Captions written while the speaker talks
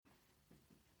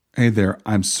Hey there,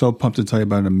 I'm so pumped to tell you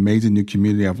about an amazing new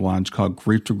community I've launched called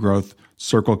Grief to Growth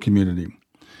Circle Community.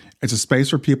 It's a space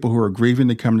for people who are grieving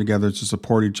to come together to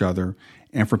support each other,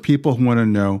 and for people who want to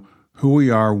know who we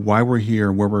are, why we're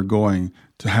here, where we're going,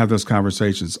 to have those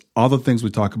conversations, all the things we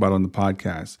talk about on the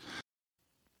podcast.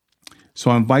 So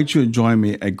I invite you to join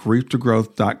me at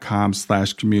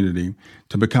grieftogrowth.com/community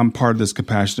to become part of this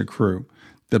compassionate crew.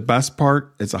 The best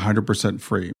part, it's 100%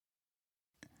 free.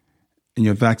 And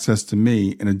you have access to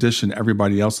me in addition to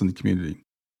everybody else in the community.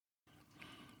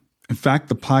 In fact,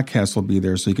 the podcast will be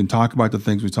there so you can talk about the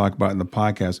things we talk about in the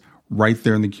podcast right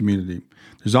there in the community.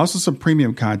 There's also some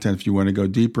premium content if you want to go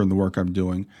deeper in the work I'm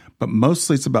doing, but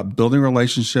mostly it's about building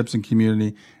relationships and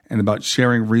community and about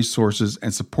sharing resources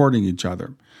and supporting each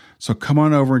other. So come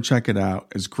on over and check it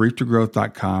out. It's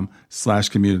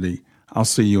grieftogrowth.com/community. I'll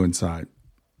see you inside.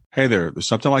 Hey there, there's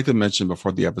something I'd like to mention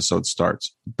before the episode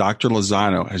starts. Dr.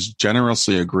 Lozano has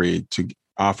generously agreed to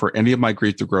offer any of my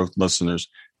Grief to Growth listeners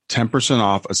 10%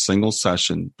 off a single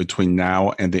session between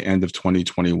now and the end of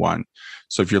 2021.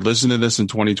 So if you're listening to this in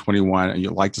 2021 and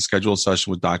you'd like to schedule a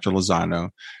session with Dr.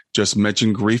 Lozano, just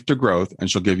mention Grief to Growth and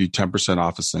she'll give you 10%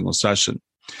 off a single session.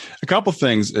 A couple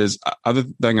things is, other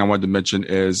thing I wanted to mention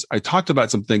is I talked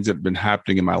about some things that have been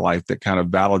happening in my life that kind of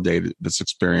validated this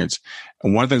experience.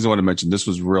 And one of the things I want to mention, this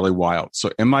was really wild. So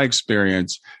in my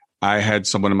experience, I had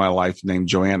someone in my life named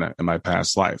Joanna in my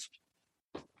past life.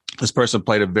 This person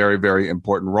played a very, very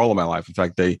important role in my life. In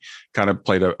fact, they kind of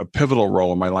played a pivotal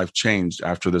role in my life changed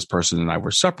after this person and I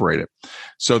were separated.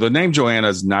 So the name Joanna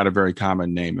is not a very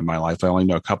common name in my life. I only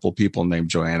know a couple of people named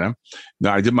Joanna.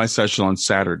 Now, I did my session on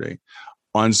Saturday.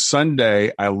 On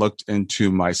Sunday, I looked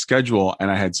into my schedule and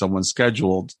I had someone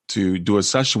scheduled to do a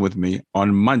session with me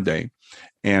on Monday.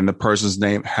 And the person's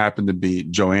name happened to be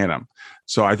Joanna.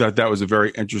 So I thought that was a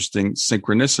very interesting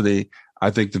synchronicity, I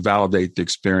think, to validate the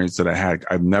experience that I had.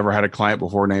 I've never had a client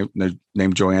before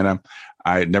named Joanna.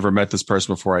 I had never met this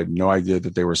person before. I had no idea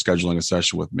that they were scheduling a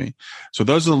session with me. So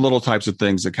those are the little types of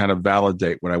things that kind of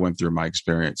validate what I went through in my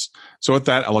experience. So with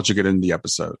that, I'll let you get into the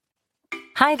episode.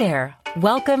 Hi there.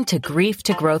 Welcome to Grief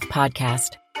to Growth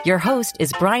podcast. Your host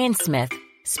is Brian Smith,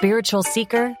 spiritual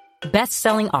seeker,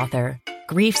 best-selling author,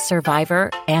 grief survivor,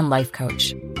 and life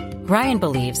coach. Brian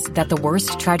believes that the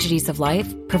worst tragedies of life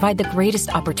provide the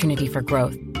greatest opportunity for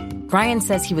growth. Brian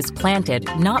says he was planted,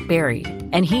 not buried,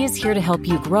 and he is here to help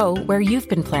you grow where you've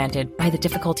been planted by the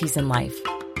difficulties in life.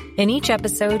 In each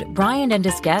episode, Brian and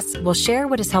his guests will share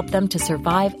what has helped them to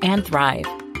survive and thrive.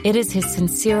 It is his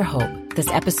sincere hope this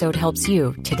episode helps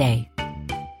you today.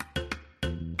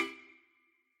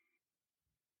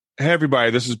 Hey, everybody.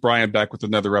 This is Brian back with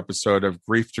another episode of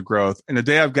Grief to Growth. And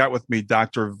today I've got with me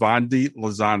Dr. Vandi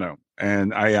Lozano.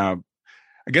 And I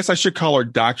guess I should call her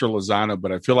Dr. Lozano,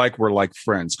 but I feel like we're like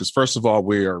friends because, first of all,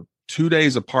 we are 2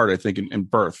 days apart, I think, in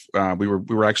birth. We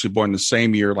were actually born the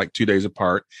same year, like 2 days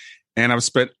apart. And I've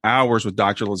spent hours with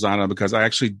Dr. Lozano because I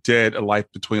actually did a Life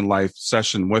Between Life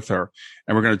session with her.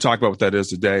 And we're going to talk about what that is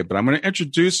today. But I'm going to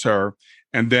introduce her,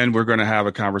 and then we're going to have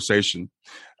a conversation.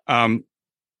 Vandi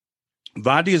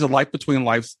is a Life Between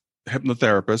Life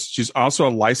hypnotherapist. She's also a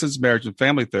licensed marriage and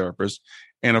family therapist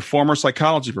and a former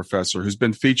psychology professor who's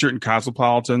been featured in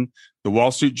Cosmopolitan, the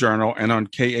Wall Street Journal, and on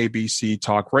KABC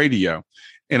Talk Radio.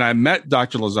 And I met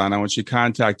Dr. Lozano when she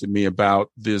contacted me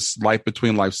about this Life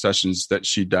Between Life sessions that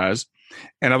she does.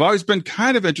 And I've always been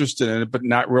kind of interested in it, but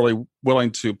not really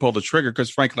willing to pull the trigger because,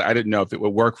 frankly, I didn't know if it would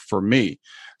work for me.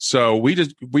 So we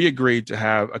agreed to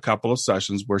have a couple of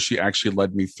sessions where she actually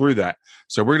led me through that.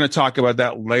 So we're going to talk about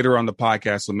that later on the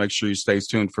podcast, so make sure you stay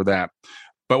tuned for that.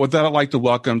 But with that, I'd like to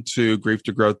welcome to Grief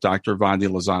to Growth, Dr. Vandi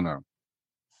Lozano.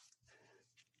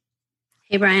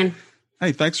 Hey, Brian.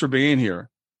 Hey, thanks for being here.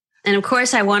 And of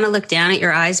course, I want to look down at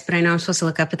your eyes, but I know I'm supposed to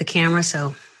look up at the camera,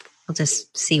 so we'll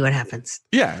just see what happens.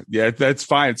 Yeah, that's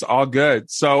fine. It's all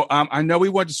good. So I know we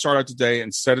want to start out today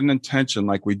and set an intention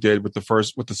like we did with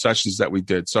the sessions that we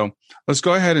did. So let's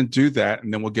go ahead and do that,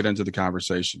 and then we'll get into the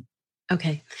conversation.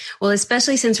 Okay. Well,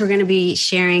 especially since we're going to be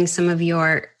sharing some of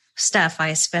your stuff,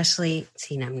 I'm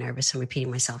nervous. I'm repeating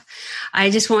myself.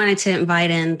 I just wanted to invite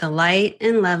in the light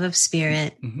and love of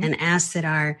spirit and ask that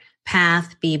our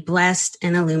path be blessed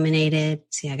and illuminated.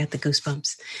 See, I got the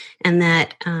goosebumps. And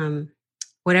that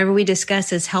whatever we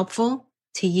discuss is helpful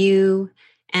to you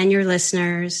and your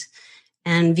listeners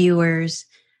and viewers.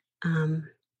 And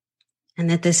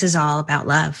that this is all about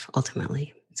love,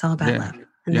 ultimately. It's all about love.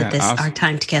 And that awesome. Our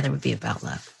time together would be about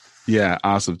love. Yeah,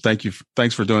 awesome. Thank you.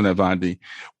 Thanks for doing that, Vandi.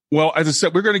 Well, as I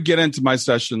said, we're going to get into my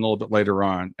session a little bit later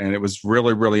on. And it was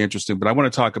really, really interesting. But I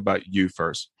want to talk about you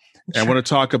first. I want to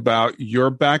talk about your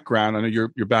background. I know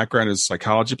your background is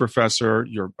psychology professor.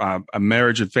 You're a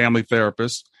marriage and family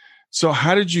therapist. So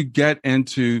how did you get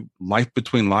into Life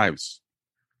Between Lives?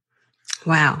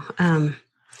 Wow.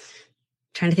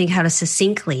 Trying to think how to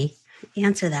succinctly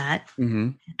answer that.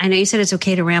 Mm-hmm. I know you said it's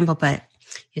okay to ramble, but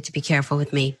you have to be careful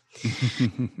with me.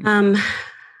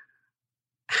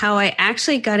 How I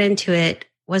actually got into it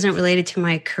wasn't related to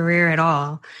my career at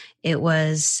all. It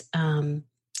was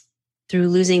through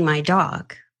losing my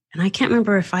dog. And I can't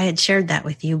remember if I had shared that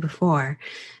with you before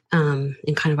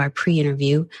in kind of our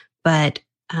pre-interview, but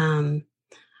I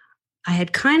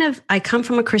come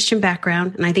from a Christian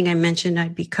background, and I think I mentioned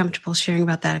I'd be comfortable sharing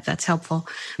about that if that's helpful.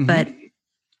 Mm-hmm. But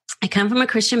I come from a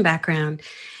Christian background,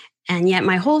 and yet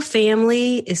my whole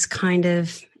family is kind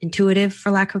of intuitive,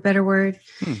 for lack of a better word,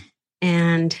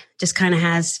 and just kind of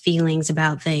has feelings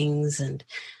about things. And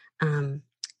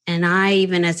I,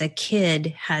 even as a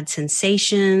kid, had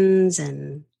sensations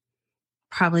and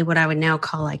probably what I would now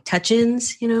call like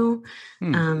touch-ins,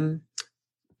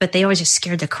 but they always just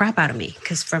scared the crap out of me,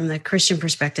 because from the Christian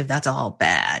perspective, that's all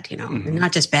bad, and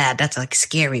not just bad, that's like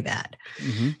scary bad.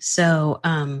 Mm-hmm. So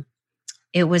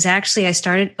it was actually, I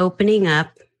started opening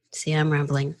up, see, I'm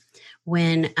rambling,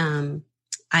 when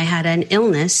I had an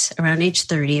illness around age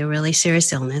 30, a really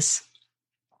serious illness.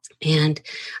 And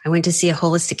I went to see a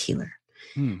holistic healer.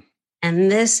 And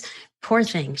this poor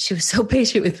thing, she was so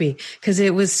patient with me, because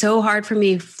it was so hard for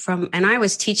me and I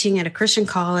was teaching at a Christian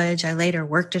college. I later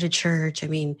worked at a church. I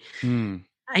mean,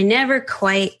 I never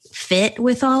quite fit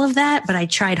with all of that, but I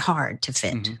tried hard to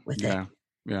fit with it.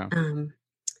 Yeah.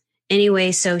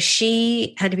 Anyway, so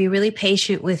she had to be really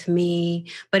patient with me,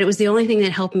 but it was the only thing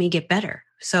that helped me get better.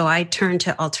 So I turned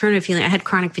to alternative healing. I had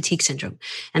chronic fatigue syndrome,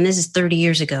 and this is 30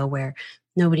 years ago, where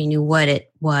nobody knew what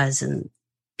it was, and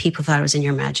people thought it was in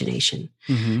your imagination.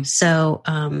 Mm-hmm. So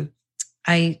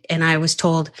I was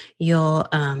told,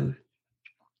 so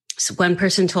one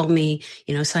person told me,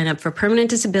 sign up for permanent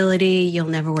disability, you'll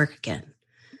never work again.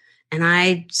 And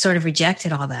I sort of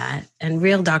rejected all that, and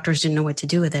real doctors didn't know what to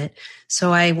do with it.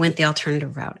 So I went the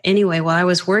alternative route. Anyway, while I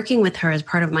was working with her as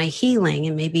part of my healing,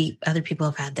 and maybe other people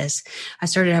have had this, I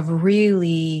started to have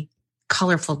really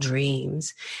colorful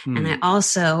dreams. And I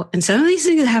also, and some of these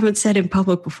things I haven't said in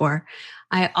public before,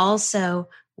 I also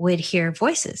would hear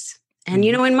voices. And,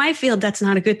 in my field, that's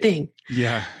not a good thing.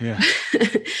 Yeah.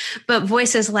 But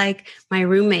voices like my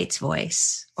roommate's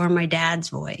voice or my dad's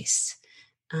voice.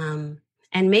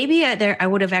 And maybe I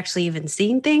would have actually even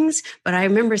seen things, but I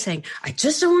remember saying, I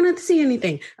just don't want to see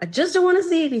anything. I just don't want to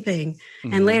see anything.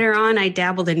 Mm-hmm. And later on, I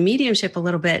dabbled in mediumship a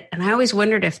little bit. And I always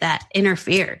wondered if that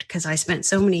interfered, because I spent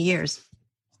so many years,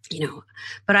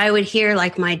 but I would hear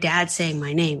like my dad saying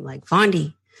my name, like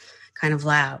Vondi, kind of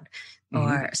loud.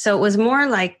 So it was more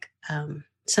like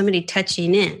somebody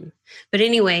touching in. But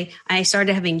anyway, I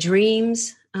started having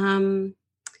dreams.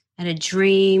 I had a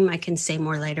dream, I can say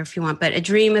more later if you want, but a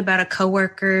dream about a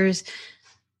coworker's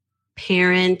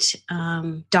parent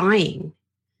dying.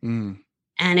 And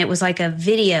it was like a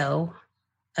video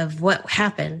of what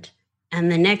happened.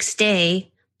 And the next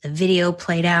day, the video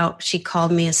played out. She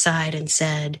called me aside and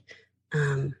said,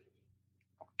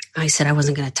 I said I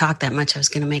wasn't going to talk that much. I was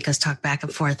going to make us talk back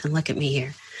and forth, and look at me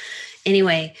here.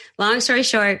 Anyway, long story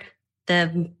short,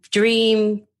 the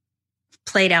dream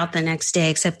played out the next day,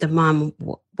 except the mom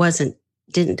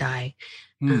didn't die.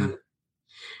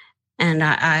 And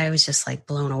I was just like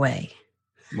blown away.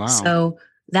 Wow. So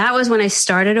that was when I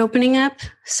started opening up.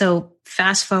 So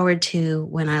fast forward to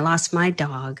when I lost my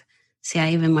dog. See,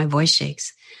 even my voice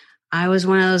shakes. I was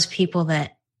one of those people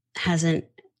that I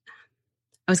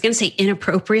was going to say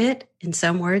inappropriate in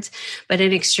some words, but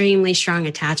an extremely strong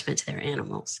attachment to their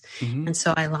animals. Mm-hmm. And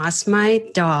so I lost my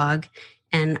dog,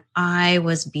 and I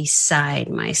was beside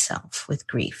myself with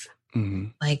grief. Mm-hmm.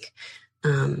 Like,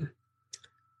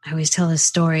 I always tell this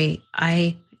story.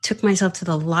 I took myself to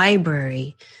the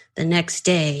library the next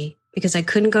day because I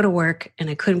couldn't go to work and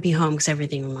I couldn't be home because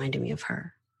everything reminded me of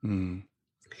her. Mm.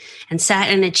 And sat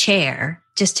in a chair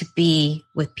just to be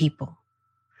with people.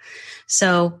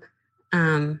 So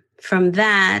from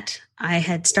that, I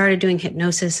had started doing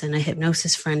hypnosis, and a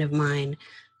hypnosis friend of mine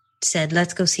said,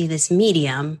 let's go see this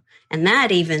medium. And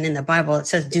that, even in the Bible, it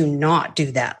says, do not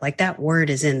do that. Like, that word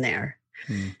is in there.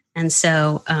 Mm. And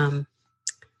so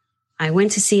I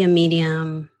went to see a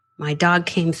medium. My dog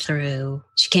came through.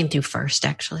 She came through first,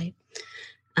 actually.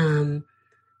 And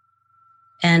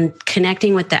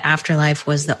connecting with the afterlife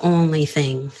was the only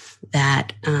thing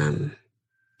that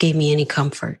gave me any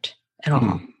comfort at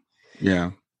all.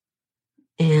 Yeah.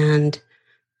 And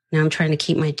now I'm trying to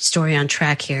keep my story on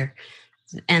track here.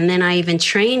 And then I even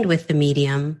trained with the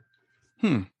medium.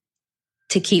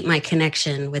 to keep my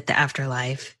connection with the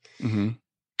afterlife. Mm-hmm.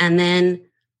 And then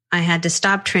I had to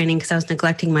stop training because I was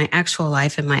neglecting my actual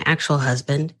life and my actual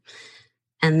husband.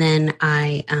 And then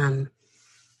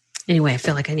anyway, I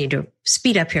feel like I need to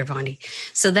speed up here, Vondi.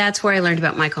 So that's where I learned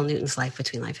about Michael Newton's Life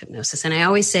Between Life Hypnosis. And I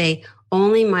always say,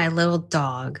 only my little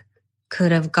dog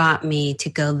could have got me to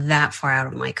go that far out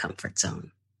of my comfort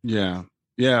zone. Yeah.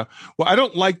 Yeah. Well, I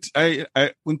don't like,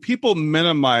 when people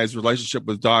minimize relationship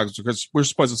with dogs, because we're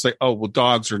supposed to say, oh, well,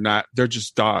 dogs are not, they're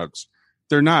just dogs.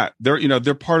 They're not,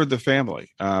 they're part of the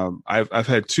family. I've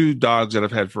had 2 dogs that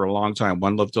I've had for a long time.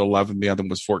 One lived to 11, the other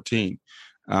was 14.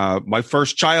 My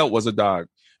first child was a dog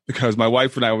because my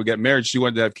wife and I would get married. She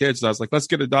wanted to have kids. And I was like, let's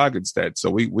get a dog instead. So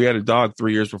we had a dog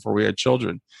 3 years before we had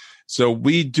children. So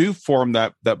we do form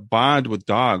that bond with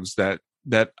dogs,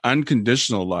 that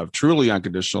unconditional love, truly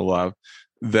unconditional love,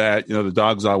 that, the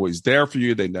dog's always there for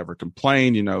you. They never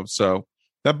complain, so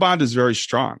that bond is very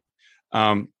strong.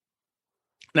 And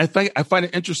I find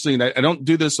it interesting. I don't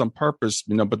do this on purpose,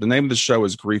 but the name of the show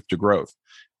is Grief to Growth.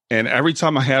 And every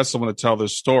time I have someone to tell their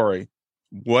story,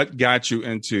 what got you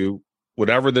into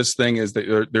whatever this thing is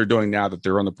that they're doing now that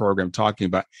they're on the program talking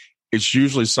about, it's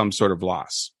usually some sort of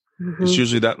loss. Mm-hmm. It's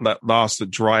usually that loss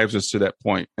that drives us to that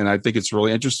point. And I think it's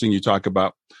really interesting you talk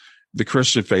about the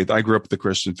Christian faith. I grew up with the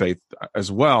Christian faith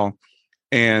as well.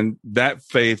 And that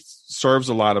faith serves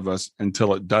a lot of us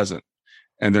until it doesn't.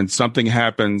 And then something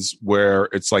happens where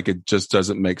it's like it just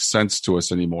doesn't make sense to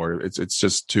us anymore. It's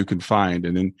just too confined.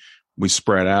 And then we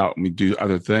spread out and we do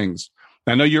other things.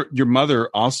 I know your mother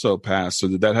also passed. So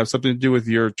did that have something to do with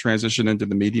your transition into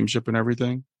the mediumship and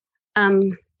everything?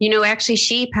 Actually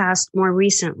she passed more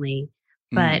recently,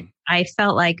 but I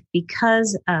felt like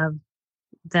because of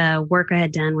the work I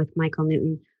had done with Michael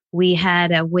Newton, we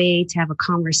had a way to have a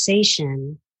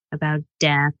conversation about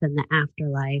death and the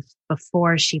afterlife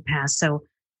before she passed. So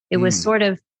it was sort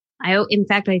of, I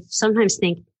sometimes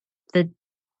think that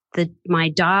my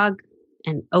dog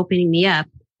and opening me up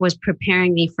was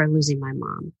preparing me for losing my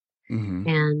mom. Mm-hmm.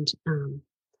 And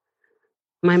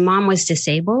my mom was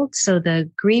disabled. So the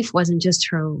grief wasn't just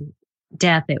her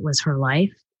death, it was her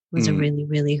life. It was a really,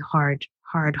 really hard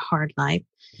life.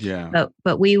 Yeah.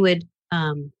 But we would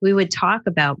talk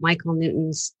about Michael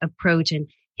Newton's approach and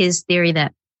his theory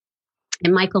that,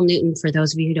 and Michael Newton, for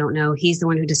those of you who don't know, he's the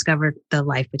one who discovered the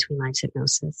Life Between Lives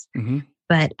hypnosis. Mm-hmm.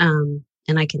 But, and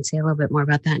I can say a little bit more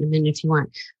about that in a minute if you want.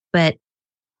 But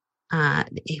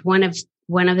one of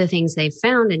the things they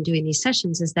found in doing these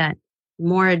sessions is that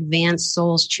more advanced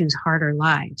souls choose harder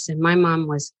lives. And my mom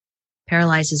was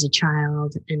paralyzed as a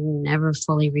child and never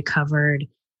fully recovered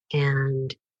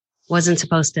and wasn't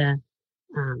supposed to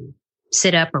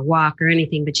sit up or walk or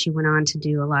anything, but she went on to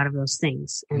do a lot of those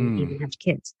things and even have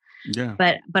kids. Yeah.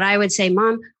 But I would say,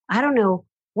 Mom, I don't know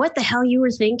what the hell you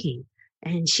were thinking.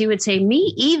 And she would say,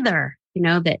 me either,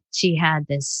 that she had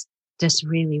this just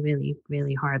really, really,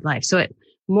 really hard life. So it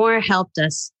more helped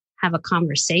us have a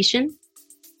conversation.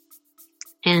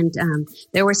 And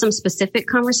there were some specific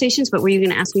conversations, but were you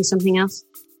going to ask me something else?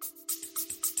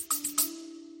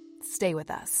 Stay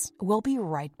with us. We'll be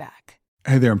right back.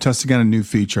 Hey there, I'm testing out a new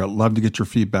feature. I'd love to get your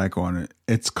feedback on it.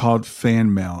 It's called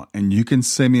Fan Mail, and you can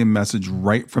send me a message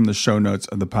right from the show notes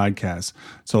of the podcast.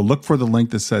 So look for the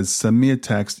link that says send me a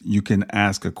text. You can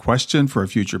ask a question for a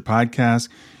future podcast.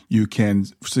 You can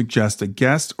suggest a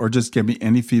guest or just give me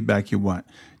any feedback you want.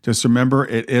 Just remember,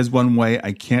 it is one way.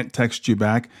 I can't text you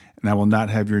back, and I will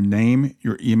not have your name,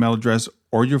 your email address,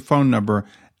 or your phone number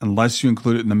unless you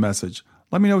include it in the message.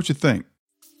 Let me know what you think.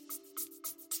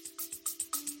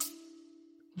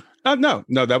 No,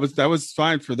 that was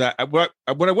fine for that. What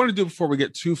I want to do before we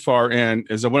get too far in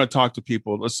is I want to talk to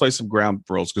people. Let's lay some ground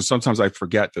rules because sometimes I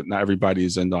forget that not everybody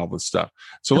is into all this stuff.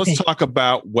 So let's talk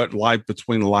about what Life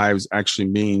Between Lives actually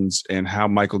means and how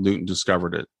Michael Newton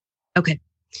discovered it. Okay.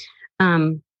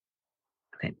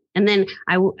 And then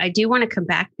I do want to come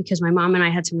back because my mom and I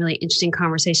had some really interesting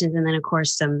conversations. And then, of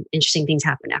course, some interesting things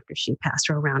happened after she passed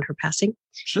or around her passing.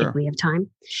 Sure. If we have time.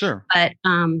 Sure. But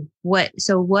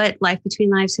what Life Between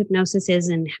Lives hypnosis is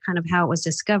and kind of how it was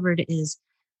discovered is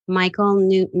Michael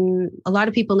Newton. A lot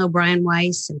of people know Brian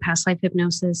Weiss and past life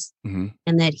hypnosis, and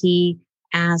that he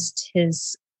asked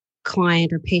his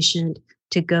client or patient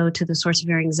to go to the source of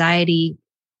your anxiety.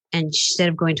 And instead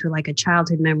of going to like a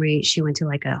childhood memory, she went to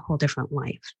like a whole different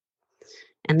life.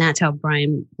 And that's how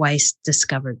Brian Weiss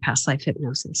discovered past life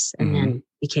hypnosis and then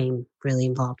became really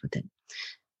involved with it.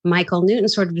 Michael Newton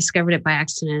sort of discovered it by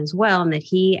accident as well, and that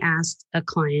he asked a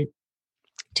client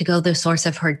to go to the source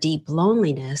of her deep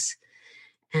loneliness.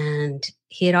 And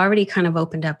he had already kind of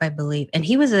opened up, I believe. And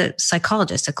he was a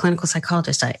psychologist, a clinical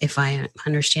psychologist, if I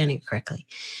understand it correctly.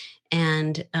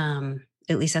 And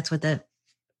at least that's what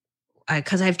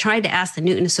because I've tried to ask the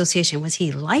Newton Association, was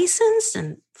he licensed?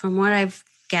 And from what I've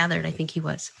gathered, I think he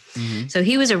was. Mm-hmm. So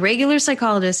he was a regular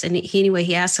psychologist. And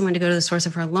he asked someone to go to the source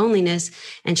of her loneliness.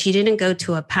 And she didn't go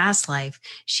to a past life.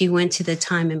 She went to the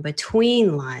time in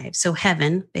between lives. So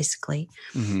heaven, basically.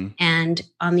 Mm-hmm. And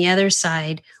on the other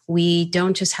side, we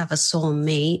don't just have a soul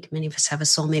mate. Many of us have a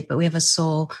soul mate, but we have a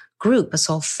soul group, a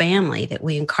soul family that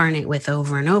we incarnate with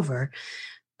over and over.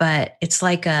 But it's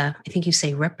like I think you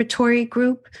say repertory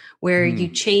group, where you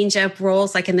change up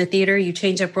roles, like in the theater, you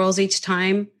change up roles each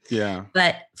time. Yeah.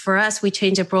 But for us, we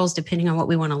change up roles depending on what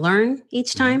we want to learn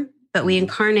each time. But we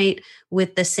incarnate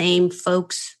with the same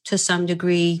folks to some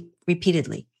degree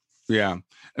repeatedly. Yeah.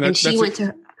 And she went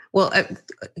to,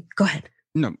 go ahead.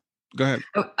 No, go ahead.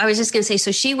 I was just going to say,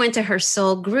 so she went to her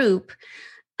soul group,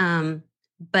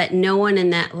 but no one in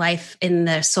that life, in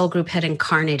the soul group, had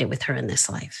incarnated with her in this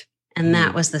life. And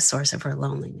that was the source of her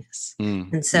loneliness.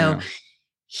 And so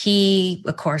he,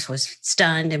 of course, was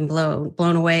stunned and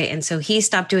blown away. And so he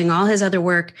stopped doing all his other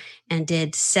work and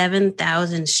did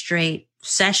 7,000 straight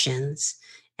sessions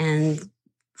and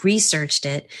researched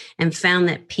it and found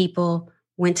that people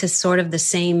went to sort of the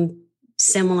same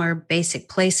similar basic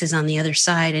places on the other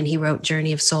side. And he wrote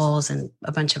Journey of Souls and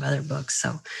a bunch of other books.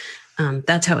 So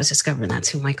that's how it was discovered. And that's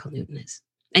who Michael Newton is.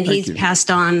 And he's passed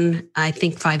on, I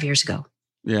think, 5 years ago.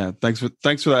 Yeah, thanks for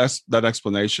that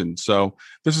explanation. So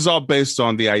this is all based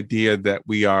on the idea that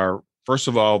we are, first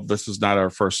of all, this is not our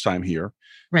first time here.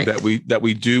 Right. That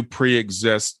we do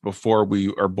pre-exist before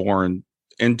we are born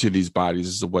into these bodies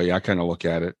is the way I kind of look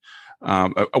at it.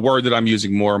 A word that I'm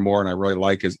using more and more and I really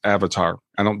like is avatar.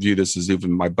 I don't view this as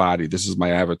even my body. This is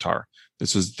my avatar.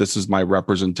 This is my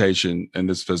representation in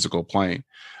this physical plane.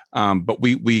 But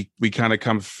we kind of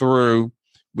come through.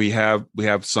 We have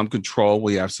some control.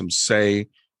 We have some say.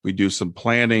 We do some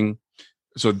planning.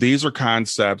 So these are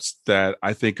concepts that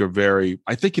I think can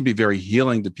be very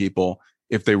healing to people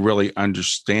if they really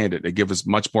understand it. They give us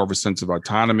much more of a sense of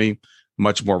autonomy,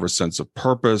 much more of a sense of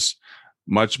purpose,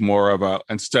 much more of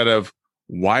instead of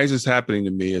why is this happening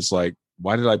to me? It's like,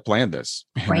 why did I plan this?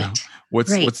 Right.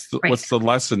 What's the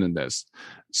lesson in this?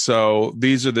 So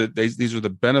these are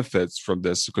the benefits from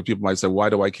this, because people might say, why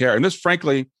do I care? And this,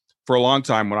 frankly, for a long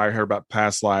time, when I heard about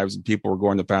past lives and people were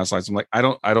going to past lives, I'm like, I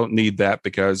don't need that,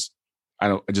 because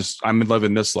I'm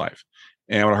living this life.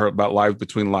 And when I heard about lives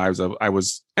between lives, I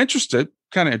was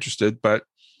kind of interested, but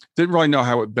didn't really know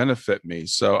how it would benefit me.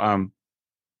 So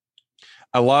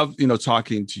I love,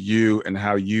 talking to you and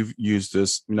how you've used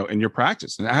this, in your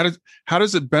practice, and how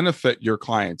does it benefit your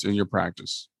clients in your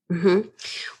practice? Mm-hmm.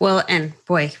 Well, and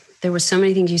boy, there were so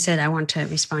many things you said I want to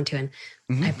respond to, and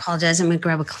I apologize. I'm going to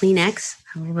grab a Kleenex.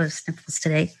 I have a little bit of sniffles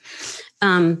today.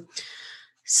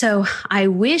 So I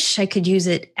wish I could use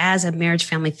it as a marriage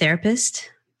family therapist,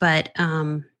 but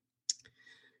the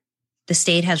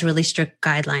state has really strict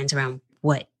guidelines around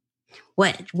what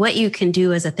you can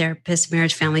do as a therapist,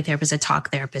 marriage family therapist, a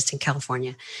talk therapist in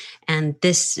California. And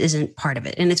this isn't part of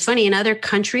it. And it's funny, in other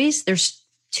countries, there's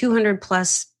 200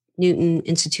 plus Newton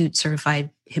Institute certified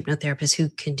hypnotherapists who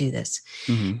can do this.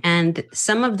 Mm-hmm. And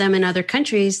some of them in other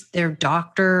countries, they're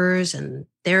doctors and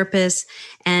therapists,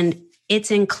 and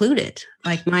it's included.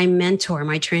 Like my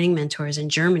training mentor is in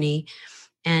Germany,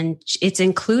 and it's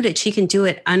included. She can do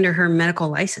it under her medical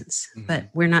license, but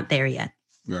we're not there yet.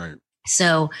 Right.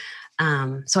 So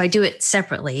I do it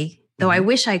separately, though I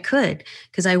wish I could,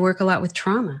 because I work a lot with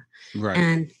trauma. Right.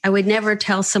 And I would never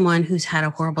tell someone who's had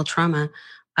a horrible trauma,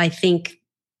 I think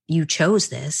you chose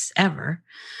this ever.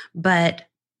 But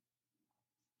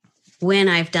when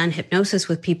I've done hypnosis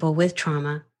with people with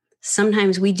trauma,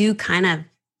 sometimes we do kind of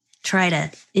try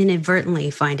to inadvertently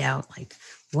find out, like,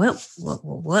 what's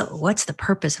the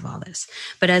purpose of all this?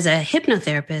 But as a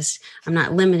hypnotherapist, I'm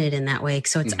not limited in that way.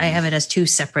 So I have it as two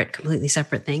completely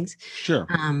separate things. Sure.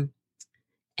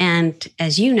 And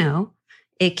as you know,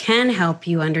 it can help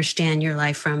you understand your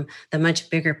life from the much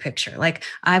bigger picture. Like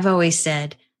I've always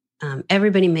said,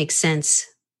 everybody makes sense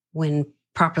when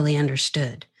properly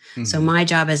understood. Mm-hmm. So my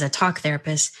job as a talk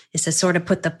therapist is to sort of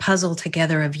put the puzzle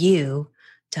together of you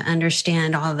to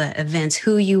understand all the events,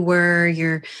 who you were,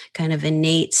 your kind of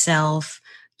innate self,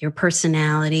 your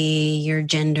personality, your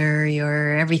gender,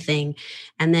 your everything.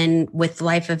 And then with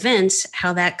life events,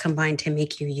 how that combined to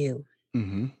make you you.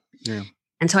 Mm-hmm. Yeah.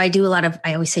 And so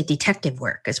I always say detective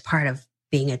work as part of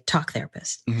being a talk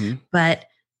therapist. Mm-hmm. But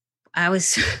I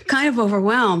was kind of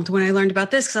overwhelmed when I learned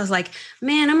about this, because I was like,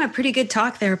 man, I'm a pretty good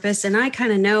talk therapist and I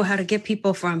kind of know how to get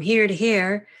people from here to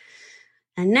here.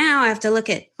 And now I have to look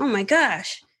at, oh my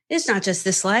gosh, it's not just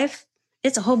this life.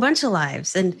 It's a whole bunch of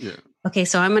lives. And Okay,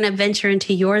 so I'm going to venture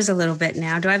into yours a little bit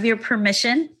now. Do I have your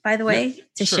permission, by the way,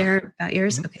 to share about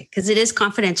yours? Mm-hmm. Okay, because it is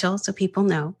confidential, so people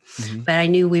know. Mm-hmm. But I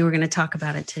knew we were going to talk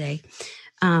about it today.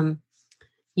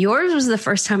 Yours was the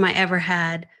first time I ever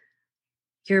had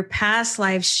your past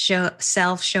life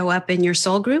self show up in your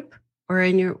soul group, or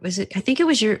in your was it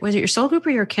your soul group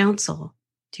or your council?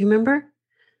 Do you remember?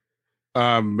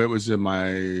 It was in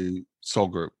my soul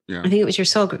group. Yeah, I think it was your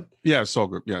soul group. Yeah, soul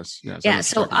group. Yes. Yeah.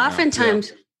 So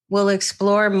oftentimes we'll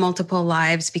explore multiple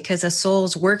lives because a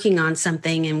soul's working on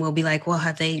something, and we'll be like, well,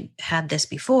 have they had this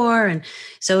before? And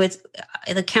so it's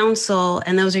the council,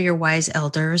 and those are your wise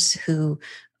elders who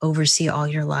oversee all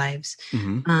your lives.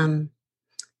 Mm-hmm.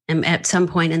 And at some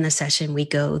point in the session, we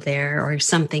go there or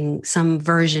some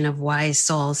version of wise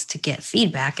souls to get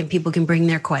feedback, and people can bring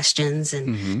their questions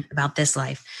and about this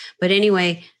life. But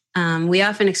anyway, we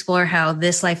often explore how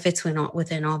this life fits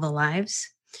within all the lives.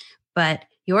 But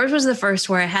yours was the first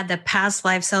where I had the past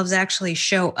life selves actually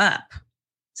show up.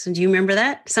 So do you remember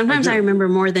that? Sometimes I remember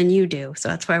more than you do. So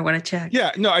that's why I want to check.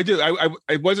 Yeah, no, I do.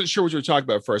 I wasn't sure what you were talking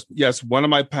about first. Yes, one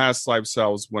of my past life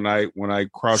selves when I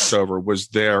crossed over was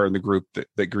there in the group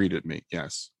that greeted me.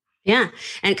 Yes. Yeah.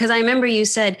 And because I remember you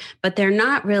said, but they're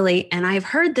not really, and I've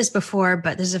heard this before,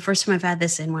 but this is the first time I've had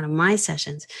this in one of my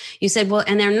sessions. You said, well,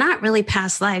 and they're not really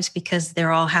past lives because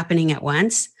they're all happening at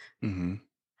once. Mm-hmm.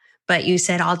 But you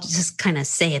said, I'll just kind of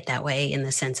say it that way in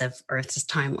the sense of Earth's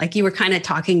time. Like you were kind of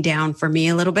talking down for me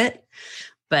a little bit,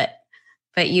 but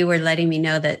you were letting me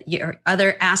know that your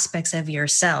other aspects of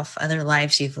yourself, other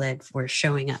lives you've led were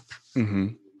showing up. Mm-hmm.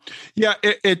 Yeah.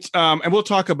 And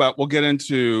we'll get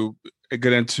into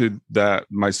that,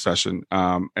 my session,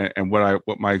 and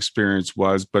what my experience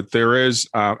was, but there is,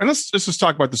 and let's just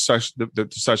talk about the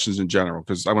sessions in general,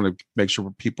 because I want to make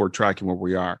sure people are tracking where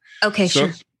we are. Okay.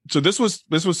 Sure. So this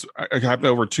was happened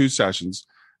over 2 sessions.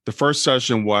 The first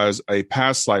session was a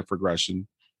past life regression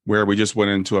where we just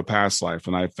went into a past life,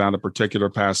 and I found a particular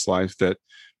past life that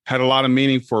had a lot of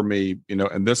meaning for me,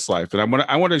 in this life. And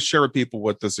I want to share with people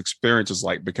what this experience is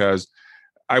like, because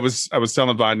I was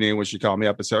telling Vanya when she called me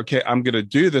up and said, okay, I'm going to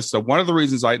do this. So one of the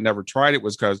reasons I never tried it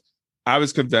was because I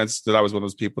was convinced that I was one of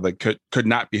those people that could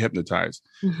not be hypnotized.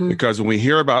 Mm-hmm. Because when we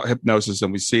hear about hypnosis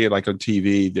and we see it like on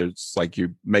TV, there's like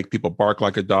you make people bark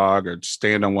like a dog or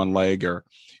stand on one leg or,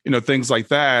 things like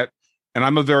that. And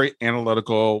I'm a very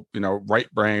analytical, right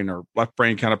brain or left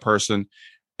brain kind of person.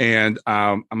 And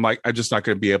I'm like, I'm just not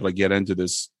going to be able to get into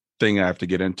this thing I have to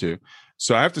get into.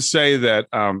 So I have to say that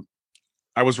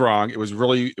I was wrong. It was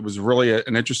really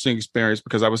an interesting experience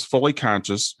because I was fully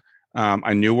conscious.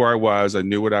 I knew where I was. I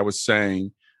knew what I was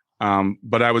saying.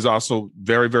 But I was also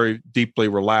very, very deeply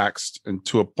relaxed, and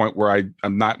to a point where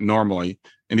I'm not normally.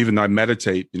 And even though I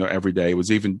meditate, every day, it was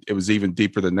even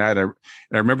deeper than that. And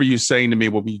I remember you saying to me,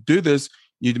 well, when you do this,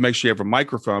 you need to make sure you have a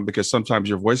microphone because sometimes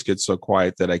your voice gets so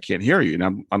quiet that I can't hear you.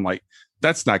 And I'm like,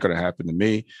 that's not going to happen to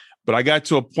me. But I got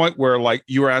to a point where like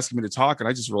you were asking me to talk and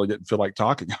I just really didn't feel like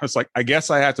talking. I was like, I guess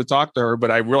I had to talk to her,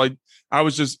 but I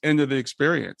was just into the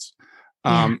experience.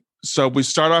 Yeah. So we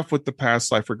start off with the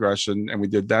past life regression and we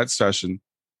did that session.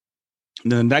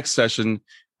 And then the next session,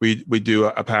 we do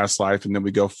a past life and then we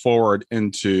go forward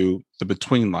into the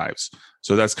between lives.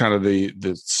 So that's kind of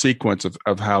the sequence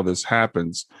of how this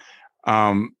happens.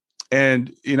 And,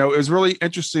 it was really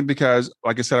interesting because,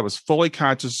 like I said, I was fully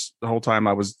conscious the whole time.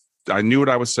 I knew what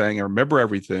I was saying. I remember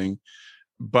everything.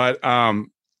 But, I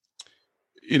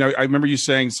remember you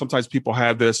saying sometimes people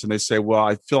have this and they say, well,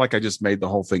 I feel like I just made the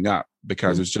whole thing up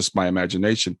because it's just my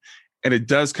imagination. And it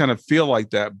does kind of feel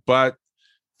like that. But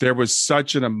there was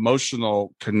such an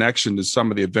emotional connection to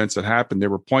some of the events that happened. There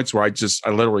were points where I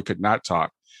literally could not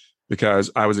talk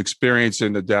because I was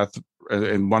experiencing the death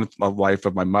in one life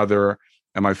of my mother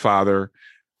and my father.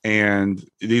 And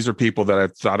these are people that I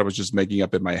thought I was just making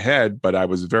up in my head, but I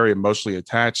was very emotionally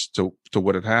attached to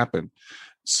what had happened.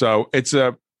 So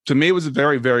to me, it was a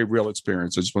very, very real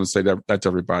experience. I just want to say that to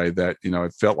everybody that,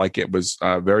 it felt like it was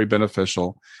very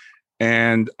beneficial.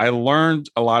 And I learned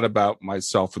a lot about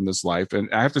myself in this life.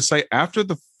 And I have to say, after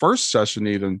the first session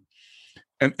even,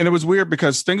 and it was weird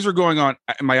because things were going on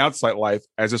in my outside life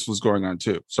as this was going on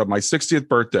too. So my 60th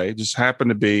birthday just happened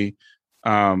to be,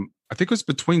 I think it was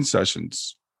between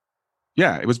sessions.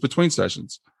 Yeah, it was between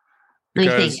sessions.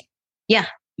 Because, yeah.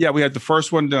 Yeah, we had the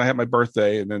first one, then I had my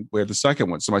birthday, and then we had the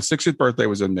second one. So my 60th birthday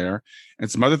was in there,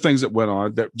 and some other things that went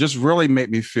on that just really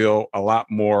made me feel a lot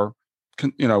more,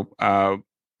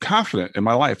 confident in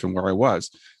my life and where I was.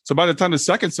 So by the time the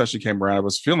second session came around, I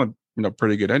was feeling,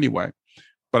 pretty good anyway.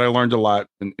 But I learned a lot,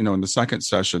 in the second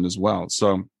session as well.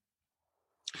 So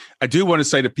I do want to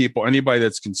say to people, anybody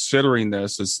that's considering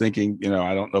this is thinking,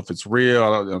 I don't know if it's real. I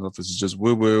don't know if this is just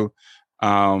woo woo.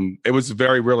 It was a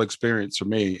very real experience for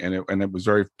me, and it was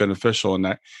very beneficial in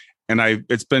that. And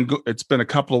it's been a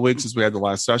couple of weeks since we had the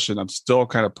last session. I'm still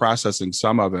kind of processing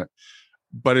some of it,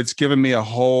 but it's given me a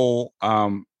whole,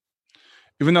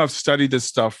 even though I've studied this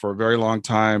stuff for a very long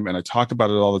time and I talk about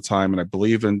it all the time, and I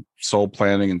believe in soul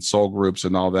planning and soul groups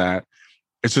and all that,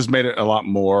 it's just made it a lot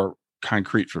more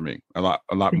concrete for me, a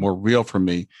lot more real for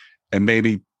me, and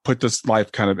maybe put this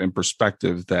life kind of in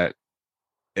perspective that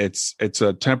it's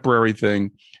a temporary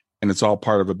thing and it's all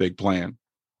part of a big plan.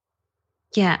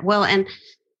 Yeah. Well, and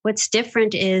what's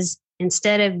different is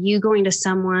instead of you going to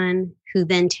someone who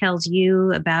then tells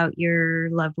you about your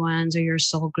loved ones or your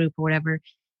soul group or whatever,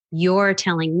 you're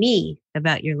telling me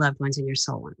about your loved ones and your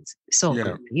soul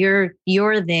group.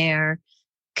 You're there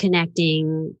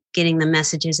connecting, getting the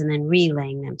messages, and then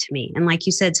relaying them to me. And like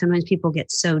you said, sometimes people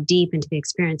get so deep into the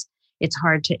experience, it's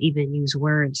hard to even use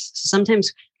words. So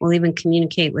sometimes we'll even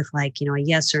communicate with a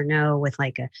yes or no with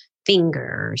like a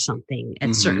finger or something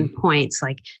at certain points,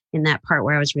 like in that part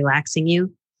where I was relaxing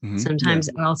you. Sometimes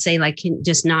I'll say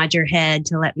just nod your head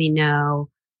to let me know.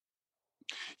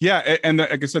 Yeah. And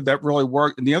like I said, that really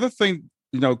worked. And the other thing,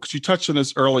 because you touched on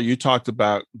this earlier, you talked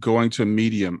about going to a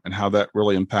medium and how that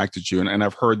really impacted you. And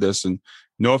I've heard this, and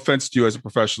no offense to you as a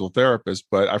professional therapist,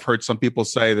 but I've heard some people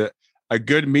say that a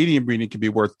good medium reading can be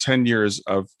worth 10 years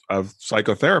of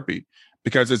psychotherapy,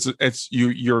 because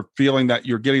you're feeling that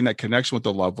you're getting that connection with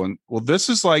the loved one. Well, this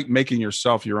is like making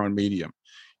yourself your own medium.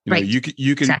 Right.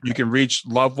 You can reach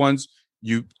loved ones.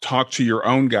 You talk to your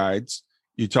own guides.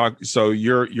 So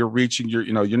you're reaching you're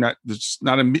not, there's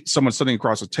not someone sitting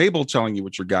across a table telling you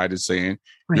what your guide is saying.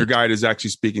 Right. Your guide is actually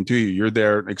speaking to you. You're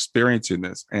there experiencing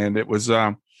this. And it was,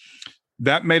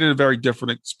 that made it a very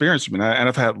different experience for me. And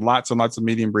I've had lots and lots of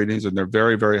medium readings, and they're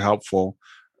very, very helpful.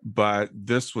 But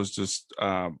this was just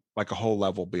like a whole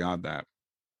level beyond that.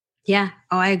 Yeah.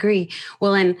 Oh, I agree.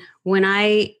 Well, and when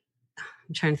I'm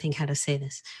trying to think how to say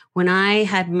this. When I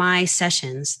had my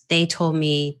sessions, they told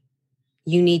me,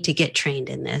 you need to get trained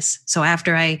in this. So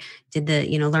after I did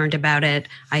learned about it,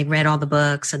 I read all the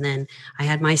books, and then I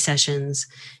had my sessions,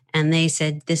 and they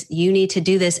said, you need to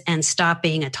do this and stop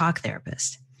being a talk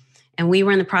therapist. And we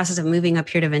were in the process of moving up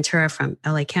here to Ventura from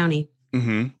LA County,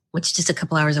 which is just a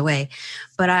couple hours away.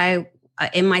 But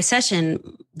in my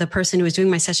session, the person who was doing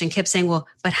my session kept saying, well,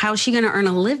 but how's she going to earn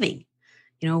a living?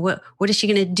 What is she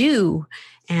going to do?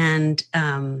 And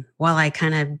while I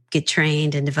kind of get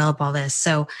trained and develop all this.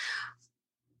 So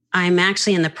I'm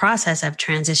actually in the process of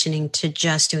transitioning to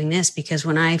just doing this, because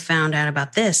when I found out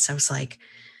about this, I was like,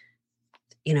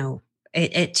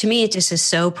 it to me, it just is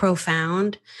so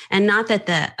profound. And not that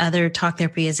the other talk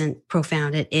therapy isn't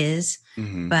profound, it is,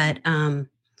 but I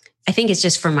think it's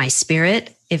just for my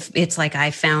spirit. If it's like,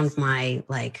 I found my,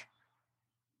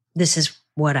 this is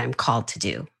what I'm called to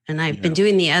do. And I've been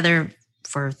doing the other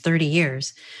for 30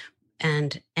 years.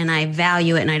 And I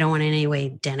value it, and I don't want to in any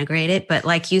way denigrate it. But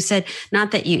like you said,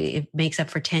 not that it makes up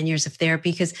for 10 years of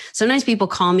therapy, because sometimes people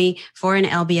call me for an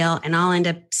LBL and I'll end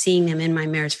up seeing them in my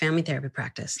marriage family therapy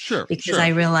practice. Sure. Because I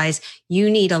realize you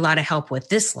need a lot of help with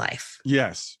this life.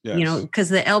 Yes. Because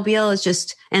the LBL is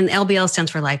just, and LBL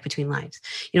stands for life between lives.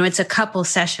 It's a couple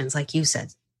sessions, like you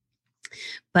said.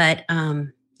 But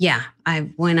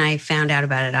when I found out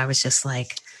about it, I was just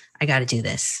like, I got to do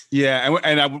this. Yeah.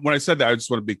 When I said that, I just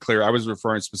want to be clear. I was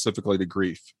referring specifically to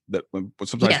grief, that when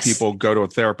sometimes people go to a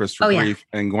therapist for grief,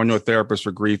 and going to a therapist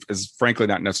for grief is frankly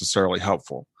not necessarily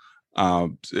helpful.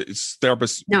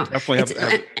 Therapists definitely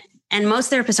have. And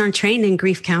most therapists aren't trained in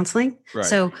grief counseling. Right.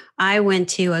 So I went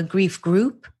to a grief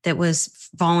group that was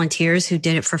volunteers who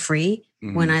did it for free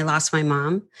when I lost my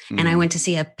mom. And I went to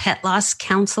see a pet loss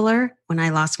counselor when I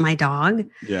lost my dog.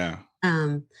 Yeah.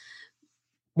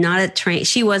 Not a train.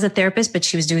 She was a therapist, but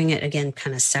she was doing it again,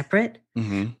 kind of separate.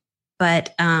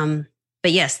 But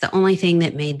yes, the only thing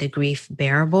that made the grief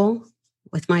bearable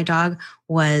with my dog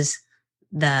was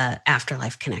the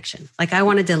afterlife connection. Like, I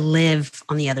wanted to live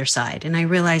on the other side, and I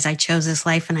realized I chose this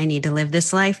life and I need to live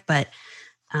this life. But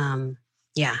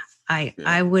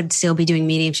I would still be doing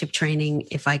mediumship training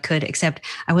if I could, except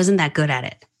I wasn't that good at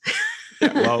it.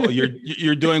 Well,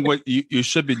 you're doing what you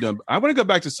should be doing. I want to go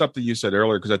back to something you said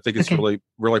earlier, because I think it's really,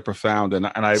 really profound. And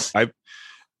I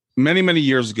many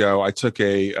years ago, I took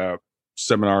a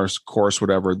seminars course,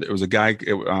 whatever. It was a guy. I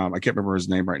can't remember his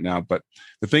name right now, but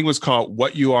the thing was called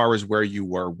 "What You Are Is Where You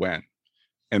Were When,"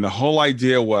 and the whole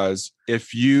idea was,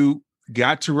 if you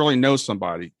got to really know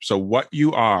somebody, so what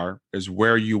you are is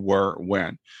where you were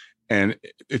when. And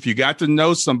if you got to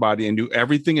know somebody and knew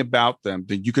everything about them,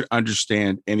 then you could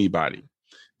understand anybody.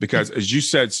 because as you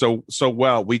said so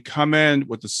well, we come in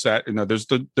with the set, there's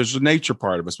the nature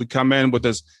part of us. We come in with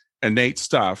this innate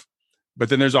stuff, but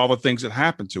then there's all the things that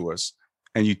happen to us.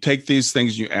 And you take these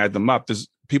things, you add them up.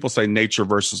 People say nature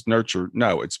versus nurture.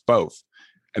 No, it's both.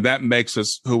 And that makes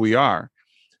us who we are.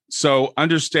 So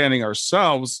understanding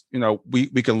ourselves, we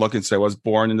can look and say, well, I was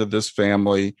born into this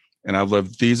family and I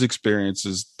lived these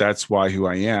experiences. That's who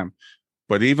I am.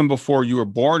 But even before you were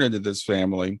born into this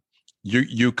family,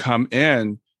 you come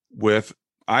in with,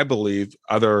 I believe,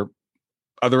 other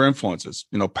influences,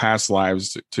 past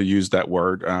lives, to use that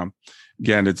word.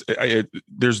 Again,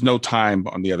 there's no time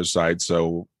on the other side.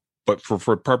 So, but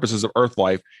for purposes of Earth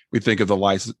life, we think of the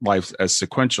life as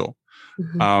sequential.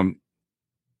 Mm-hmm.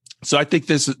 So I think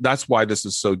that's why this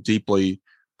is so deeply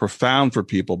profound for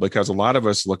people, because a lot of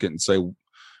us look at it and say,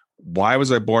 why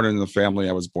was I born in the family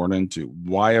I was born into?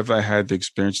 Why have I had the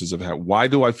experiences I've had? Why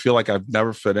do I feel like I've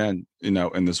never fit in,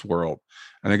 in this world?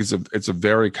 I think it's a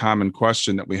very common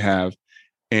question that we have.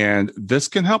 And this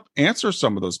can help answer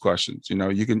some of those questions.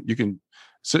 You can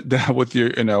sit down with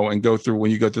your, and go through, when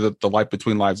you go through the life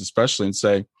between lives, especially, and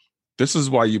say, this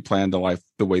is why you planned the life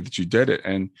the way that you did it.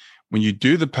 And when you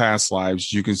do the past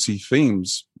lives, you can see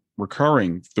themes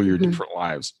recurring through your different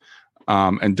lives,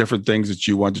 and different things that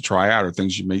you want to try out, or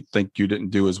things you may think you didn't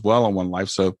do as well in one life.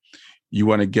 So you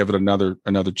want to give it another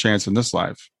chance in this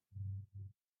life.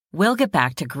 We'll get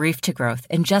back to Grief to Growth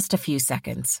in just a few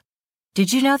seconds.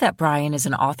 Did you know that Brian is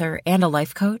an author and a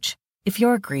life coach? If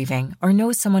you're grieving or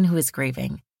know someone who is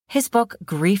grieving, his book,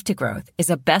 Grief to Growth, is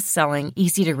a best-selling,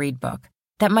 easy-to-read book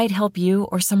that might help you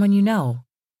or someone you know.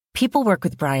 People work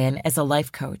with Brian as a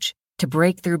life coach to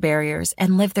break through barriers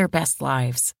and live their best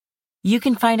lives. You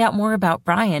can find out more about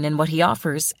Brian and what he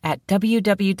offers at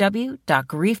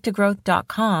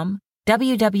www.grieftogrowth.com,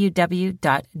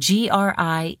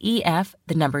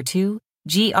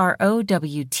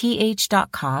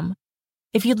 www.growth.com.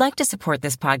 If you'd like to support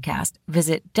this podcast,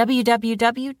 visit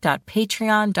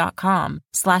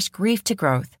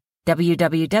www.patreon.com/grieftogrowth,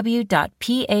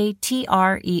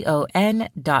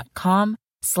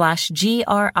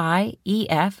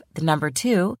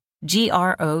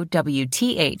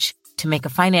 www.patreon.com/GRIEF2GROWTH to make a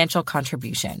financial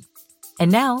contribution.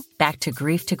 And now, back to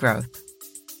Grief to Growth.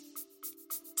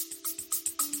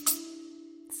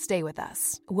 Stay with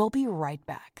us. We'll be right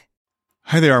back.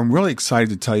 Hi there, I'm really excited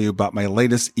to tell you about my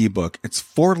latest ebook. It's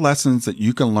 4 lessons that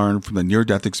you can learn from the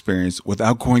near-death experience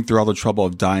without going through all the trouble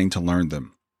of dying to learn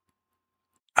them.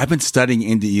 I've been studying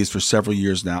NDEs for several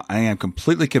years now. I am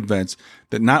completely convinced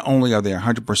that not only are they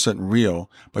 100% real,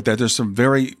 but that there's some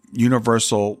very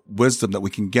universal wisdom that we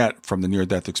can get from the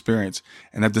near-death experience.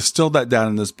 And I've distilled that down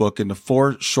in this book into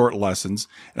 4 short lessons.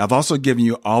 And I've also given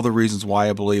you all the reasons why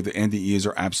I believe that NDEs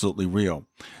are absolutely real.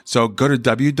 So go to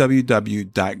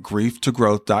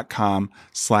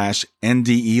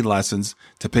www.grieftogrowth.com/NDE lessons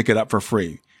to pick it up for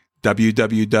free.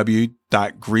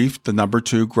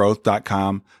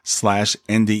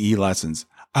 www.growth.com/NDE lessons.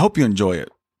 I hope you enjoy it.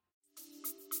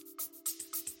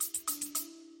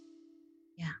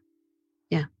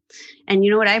 Yeah. And you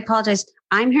know what? I apologize.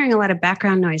 I'm hearing a lot of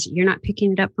background noise. You're not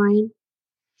picking it up, Brian?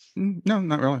 No,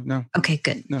 not really. No. Okay,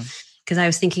 good. No. Because I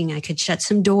was thinking I could shut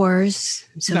some doors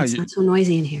so it's not so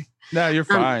noisy in here. No, you're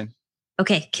fine.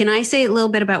 Okay. Can I say a little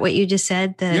bit about what you just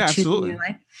said? Yeah, absolutely.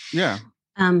 Yeah.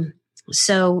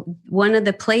 So one of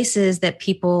the places that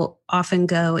people often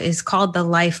go is called the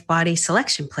life body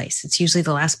selection place. It's usually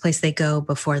the last place they go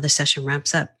before the session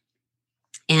wraps up.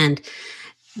 And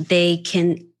they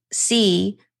can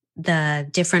see the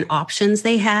different options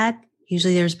they had.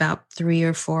 Usually there's about 3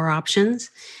 or 4 options,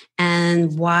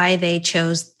 and why they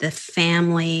chose the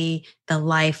family, the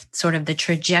life, sort of the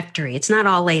trajectory. It's not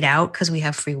all laid out because we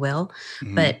have free will,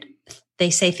 but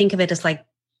they say, think of it as like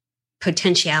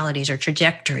potentialities or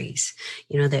trajectories,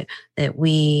 that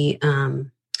we, I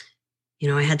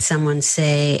had someone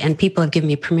say, and people have given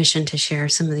me permission to share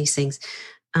some of these things.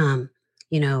 I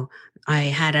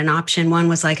had an option. One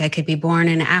was like, I could be born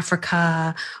in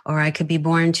Africa, or I could be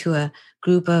born to a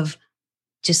group of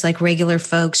just like regular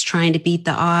folks trying to beat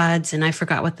the odds. And I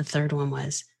forgot what the third one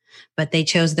was, but they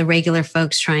chose the regular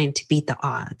folks trying to beat the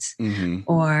odds.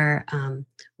 Or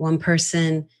one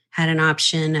person had an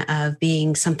option of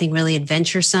being something really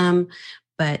adventuresome,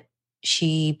 but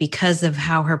because of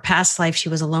how her past life, she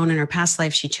was alone in her past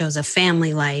life, she chose a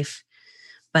family life,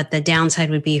 but the downside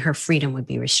would be her freedom would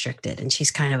be restricted. And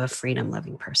she's kind of a freedom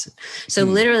loving person. So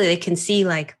literally they can see,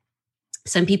 like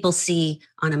some people see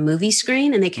on a movie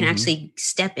screen, and they can actually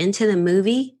step into the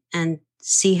movie and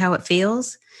see how it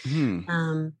feels.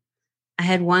 I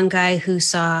had one guy who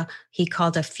he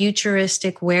called a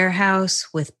futuristic warehouse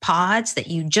with pods that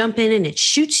you jump in and it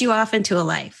shoots you off into a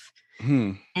life.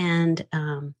 And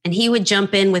he would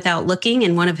jump in without looking.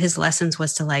 And one of his lessons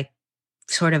was to like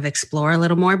sort of explore a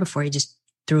little more before he just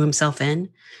threw himself in.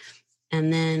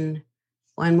 And then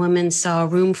one woman saw a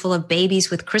room full of babies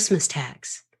with Christmas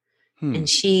tags. And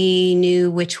she knew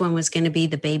which one was going to be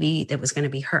the baby that was going to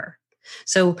be her.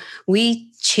 So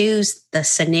we choose the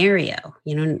scenario,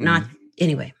 not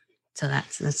anyway. So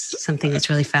that's something that's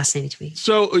really fascinating to me.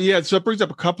 So it brings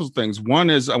up a couple of things. One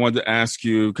is I wanted to ask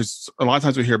you, because a lot of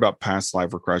times we hear about past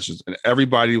life regressions, and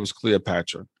everybody was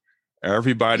Cleopatra.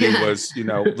 Everybody was,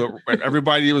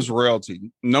 everybody was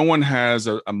royalty. No one has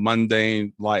a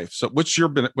mundane life. So what's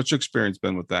your experience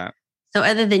been with that? So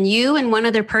other than you and one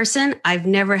other person, I've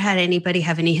never had anybody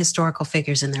have any historical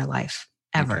figures in their life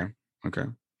ever. Okay.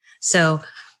 So,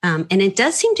 and it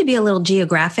does seem to be a little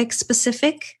geographic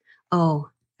specific. Oh,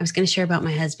 I was going to share about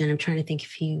my husband. I'm trying to think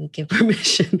if he would give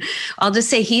permission. I'll just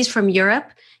say he's from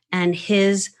Europe and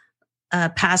his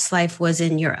past life was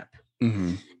in Europe.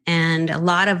 Mm-hmm. And a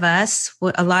lot of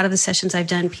the sessions I've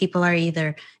done, people are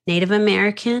either Native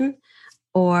American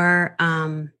or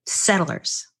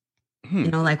settlers,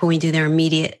 like when we do their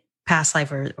immediate past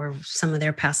life or some of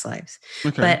their past lives.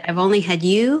 Okay. But I've only had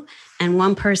you and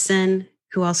one person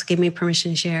who also gave me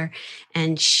permission to share.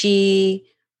 And she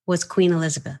was Queen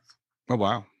Elizabeth. Oh,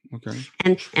 wow. Okay.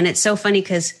 And it's so funny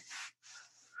because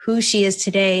who she is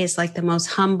today is like the most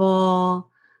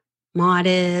humble,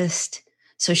 modest.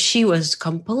 So she was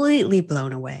completely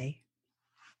blown away.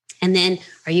 And then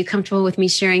are you comfortable with me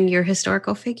sharing your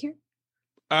historical figure?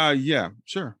 Yeah,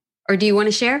 sure. Or do you want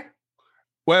to share?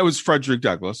 Well, it was Frederick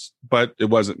Douglass, but it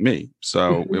wasn't me.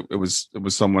 So it was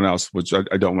someone else, which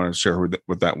I don't want to share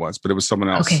what that was, but it was someone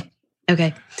else.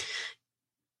 Okay.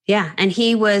 Yeah. And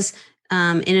he was in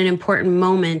an important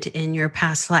moment in your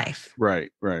past life.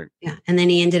 Right. Yeah. And then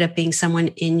he ended up being someone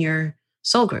in your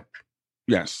soul group.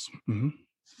 Yes. Mm-hmm.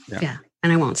 Yeah.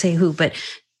 And I won't say who, but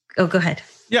go ahead.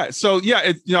 Yeah. So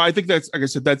I think that's, like I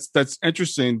said, that's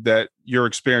interesting that your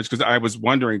experience, because I was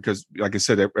wondering, because like I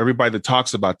said, everybody that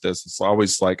talks about this, it's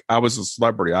always like, I was a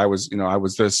celebrity. I was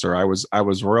this, or I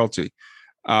was royalty.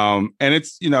 And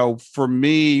it's, for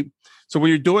me, so when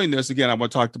you're doing this, again, I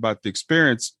want to talk about the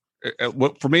experience.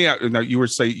 For me, you were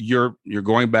saying you're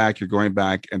going back,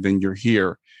 and then you're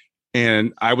here.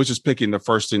 And I was just picking the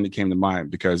first thing that came to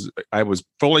mind because I was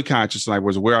fully conscious and I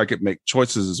was aware I could make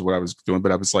choices is what I was doing.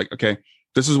 But I was like, okay,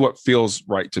 this is what feels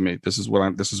right to me. This is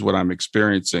what I'm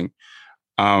experiencing.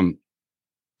 And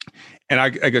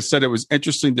like I said, it was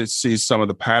interesting to see some of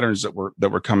the patterns that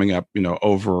were coming up,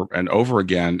 over and over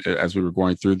again as we were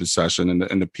going through the session,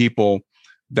 and the people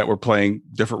that were playing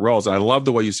different roles. And I love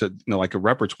the way you said, like a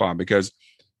repertoire, because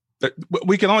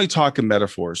we can only talk in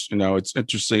metaphors. It's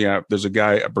interesting. There's a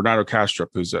guy, Bernardo Kastrup,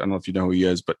 who's I don't know if you know who he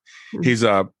is, but he's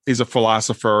a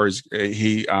philosopher.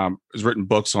 He has written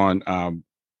books on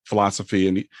philosophy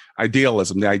and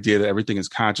idealism, the idea that everything is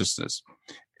consciousness.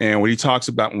 And what he talks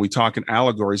about when we talk in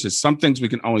allegories is some things we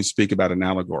can only speak about in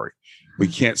allegory. We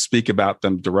can't speak about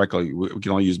them directly. We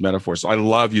can only use metaphors. So I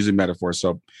love using metaphors.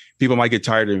 So people might get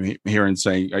tired of hearing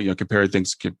saying, compare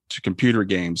things to computer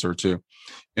games or to,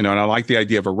 and I like the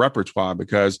idea of a repertoire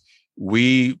because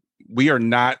we are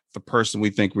not the person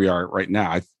we think we are right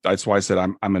now. That's why I said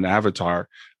I'm an avatar.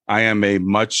 I am a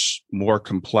much more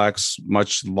complex,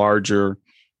 much larger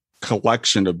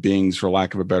collection of beings, for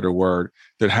lack of a better word,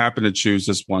 that happen to choose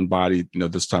this one body,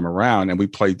 this time around, and we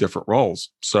play different roles.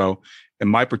 So in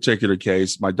my particular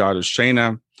case, my daughter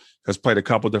Shayna has played a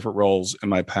couple different roles in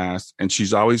my past, and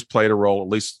she's always played a role, at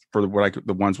least for the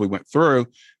ones we went through,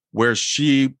 where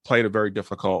she played a very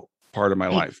difficult part of my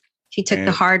life. She took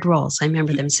the hard roles. I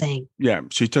remember them saying. Yeah,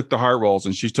 she took the hard roles,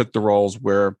 and she took the roles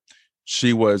where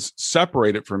she was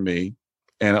separated from me,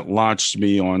 and it launched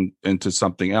me into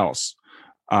something else.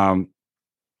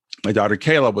 My daughter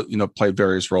Kayla would, play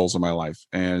various roles in my life.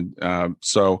 And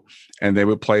and they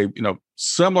would play,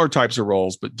 similar types of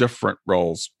roles, but different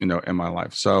roles, in my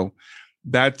life. So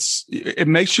it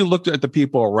makes you look at the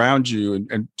people around you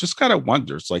and just kind of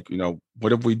wonder. It's like,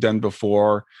 what have we done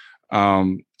before?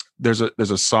 There's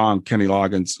a song, Kenny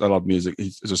Loggins, I love music.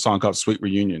 There's a song called Sweet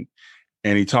Reunion.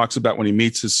 And he talks about when he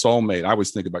meets his soulmate. I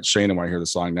always think about Shayna when I hear the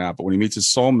song now, but when he meets his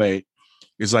soulmate,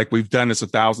 it's like, we've done this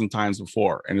 1,000 times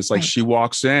before. And it's like, She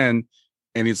walks in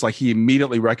and it's like, he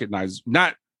immediately recognizes,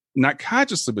 not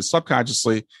consciously, but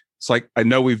subconsciously. It's like, I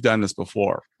know we've done this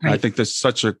before. Right. I think that's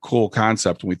such a cool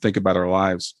concept when we think about our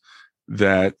lives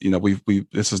that,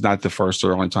 this is not the first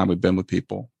or only time we've been with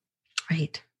people.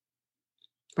 Right.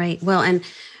 Well, and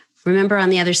Remember on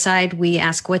the other side, we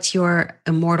ask, what's your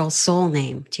immortal soul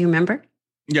name? Do you remember?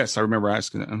 Yes, I remember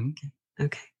asking it.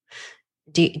 Okay.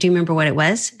 Do you remember what it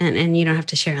was? And you don't have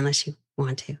to share unless you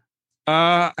want to.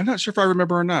 I'm not sure if I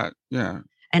remember or not. Yeah.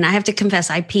 And I have to confess,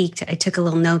 I peeked. I took a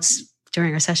little notes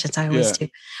during our sessions. I always do.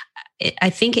 I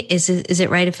think is it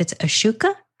right if it's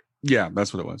Ashoka? Yeah,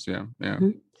 that's what it was. Yeah. Yeah. Mm-hmm.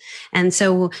 And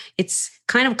so it's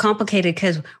kind of complicated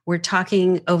because we're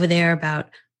talking over there about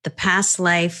the past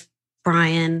life,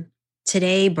 Brian,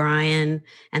 today, Brian,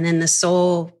 and then the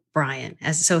soul, Brian.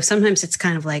 So sometimes it's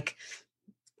kind of like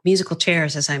musical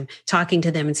chairs as I'm talking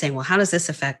to them and saying, well, how does this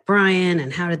affect Brian?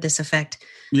 And how did this affect?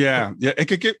 Yeah. It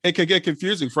could get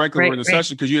confusing, frankly, we're in the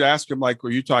session, because you'd ask him, like,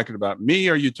 were you talking about me?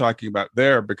 Or are you talking about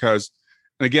there? Because,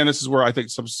 and again, this is where I think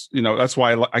that's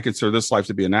why I consider this life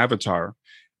to be an avatar.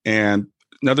 And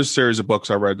another series of books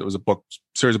I read, it was a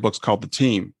series of books called The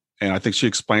Team. And I think she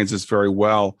explains this very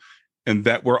well, and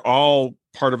that we're all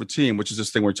part of a team, which is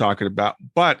this thing we're talking about.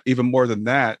 But even more than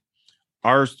that,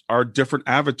 our different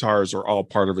avatars are all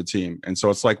part of a team. And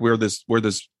so it's like we're this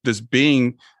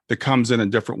being that comes in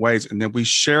different ways. And then we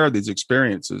share these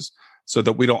experiences so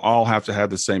that we don't all have to have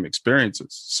the same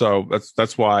experiences. So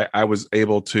that's why I was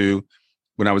able to,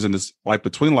 when I was in this life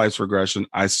between lives regression,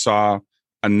 I saw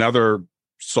another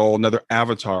soul, another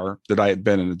avatar that I had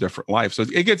been in a different life. So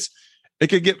it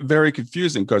could get very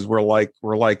confusing, because we're like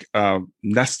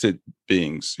nested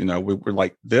beings. We're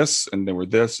like this, and then we're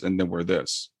this, and then we're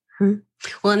this.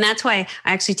 Well, and that's why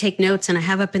I actually take notes, and I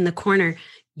have up in the corner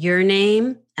your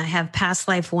name. I have past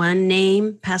life 1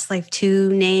 name, past life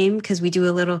 2 name, because we do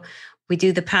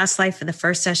the past life for the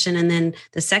first session. And then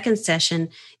the second session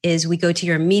is we go to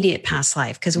your immediate past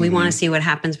life, because we want to see what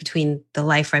happens between the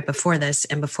life right before this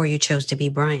and before you chose to be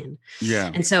Brian.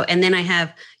 Yeah. And then I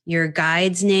have your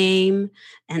guide's name.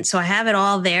 And so I have it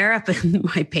all there up in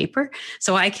my paper,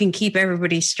 so I can keep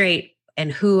everybody straight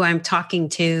and who I'm talking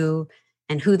to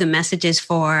and who the message is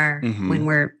for when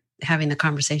we're having the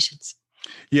conversations.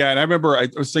 Yeah. And I remember I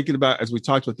was thinking about, as we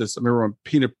talked about this, I remember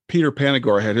when Peter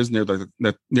Panagore had his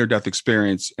near-death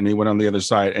experience, and he went on the other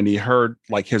side, and he heard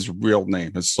like his real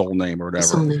name, his soul name or whatever.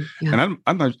 Soul name, yeah. And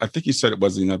I'm not, I think he said it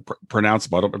wasn't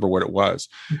pronounceable. I don't remember what it was.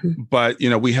 But,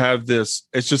 we have this,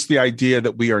 it's just the idea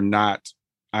that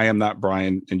I am not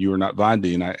Brian, and you are not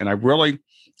Vondi. And I really,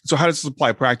 so how does this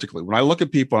apply practically? When I look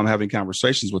at people, I'm having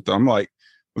conversations with them, I'm like,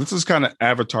 well, this is kind of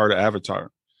avatar to avatar.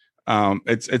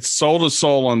 It's soul to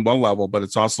soul on one level, but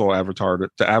it's also avatar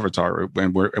to avatar,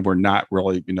 and we're not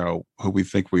really, who we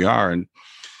think we are. And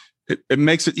it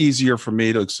makes it easier for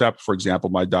me to accept, for example,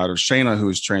 my daughter Shayna, who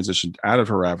has transitioned out of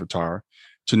her avatar,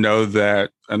 to know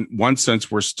that in one sense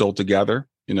we're still together.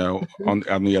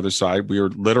 On the other side, we are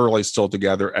literally still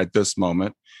together at this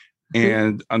moment.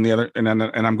 And on the other, and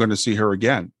I'm going to see her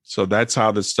again. So that's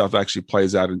how this stuff actually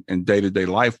plays out in day-to-day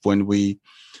life, when we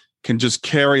can just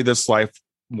carry this life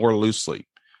more loosely,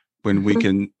 when we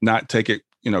can not take it,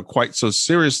 quite so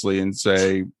seriously, and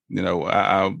say,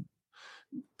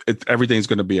 everything's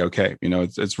going to be okay.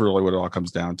 It's really what it all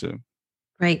comes down to.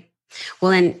 Right.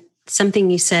 Well, and something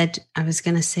you said, I was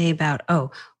going to say about,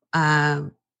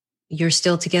 you're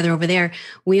still together over there.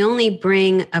 We only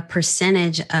bring a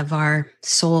percentage of our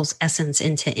soul's essence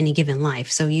into any given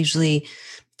life. So usually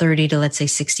 30 to, let's say,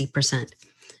 60%.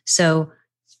 So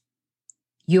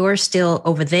you're still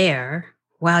over there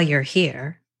while you're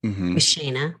here with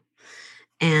Shayna,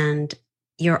 and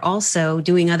you're also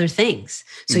doing other things.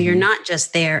 So you're not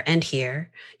just there and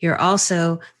here. You're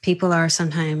also, people are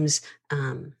sometimes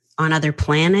on other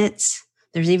planets.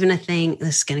 There's even a thing,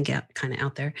 this is going to get kind of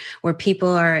out there, where people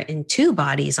are in 2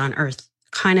 bodies on Earth,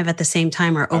 kind of at the same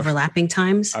time or overlapping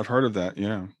times. I've heard of that.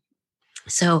 Yeah.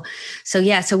 So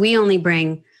we only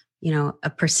bring, a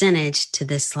percentage to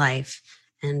this life,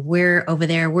 and we're over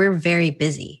there. We're very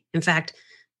busy. In fact,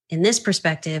 in this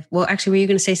perspective, well, actually, were you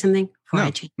going to say something before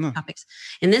I change topics?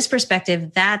 In this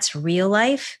perspective, that's real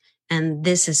life, and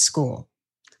this is school.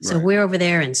 So we're over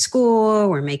there in school,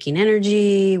 we're making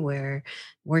energy, we're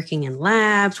working in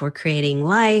labs, we're creating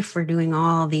life, we're doing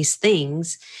all these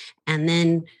things. And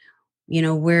then,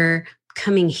 we're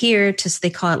coming here to, they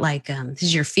call it like, this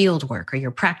is your field work or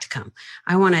your practicum.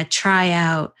 I want to try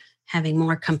out having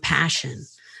more compassion.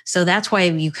 So that's why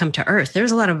you come to Earth.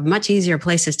 There's a lot of much easier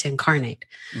places to incarnate,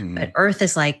 but Earth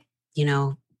is like,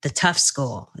 the tough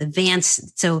school,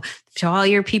 advanced. So to all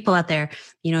your people out there,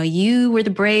 you were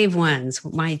the brave ones.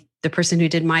 The person who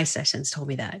did my sessions told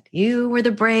me that you were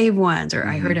the brave ones, or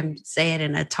I heard him say it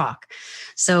in a talk.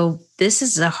 So this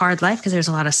is a hard life because there's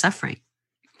a lot of suffering.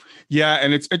 Yeah.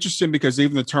 And it's interesting because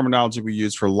even the terminology we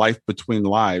use for life between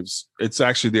lives, it's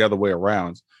actually the other way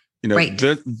around.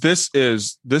 This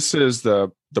is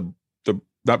the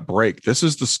that break. This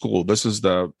is the school. This is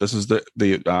the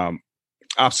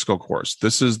obstacle course.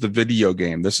 This is the video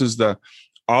game. This is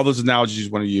all those analogies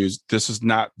you want to use. This is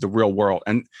not the real world.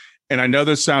 And I know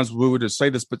this sounds woo to say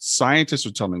this, but scientists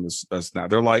are telling us now.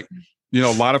 They're like,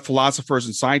 a lot of philosophers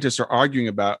and scientists are arguing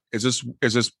about, is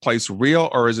this place real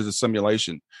or is it a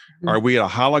simulation? Mm-hmm. Are we a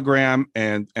hologram?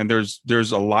 And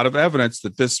there's a lot of evidence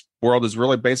that this world is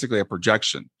really basically a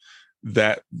projection,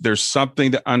 that there's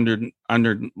something that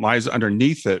lies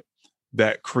underneath it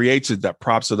that creates it, that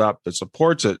props it up, that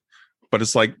supports it. But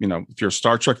it's like, if you're a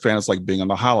Star Trek fan, it's like being on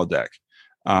the holodeck.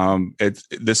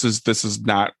 This is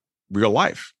not real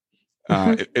life.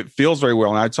 It feels very well.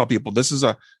 And I tell people, this is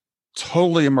a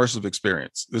totally immersive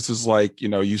experience. This is like,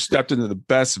 you stepped into the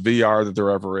best VR that there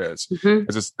ever is.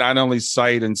 Because it's not only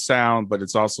sight and sound, but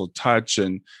it's also touch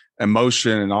and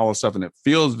emotion and all this stuff. And it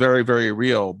feels very, very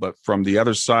real. But from the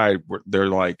other side, they're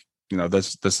like,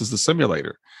 this is the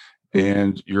simulator.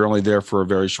 And you're only there for a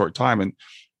very short time. And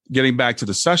getting back to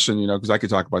the session, because I could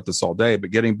talk about this all day,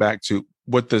 but getting back to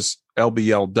what this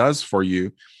LBL does for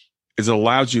you is it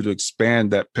allows you to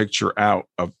expand that picture out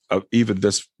of even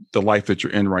the life that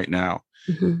you're in right now.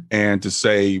 And to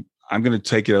say, I'm going to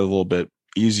take it a little bit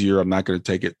easier. I'm not going to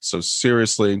take it so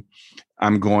seriously.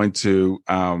 I'm going to,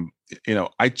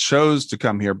 I chose to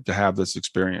come here to have this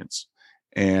experience.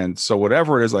 And so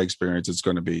whatever it is I experience, it's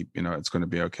going to be, it's going to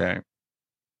be okay.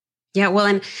 Yeah. Well,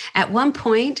 and at one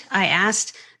point I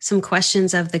asked some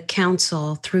questions of the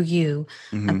council through you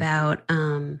about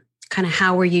kind of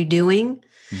how were you doing?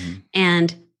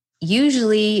 And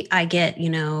usually I get,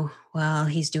 well,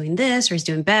 he's doing this or he's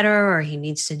doing better or he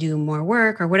needs to do more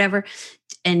work or whatever.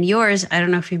 And yours, I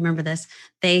don't know if you remember this,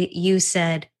 you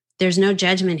said, there's no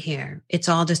judgment here. It's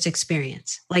all just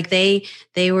experience. Like they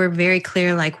were very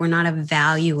clear, like we're not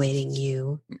evaluating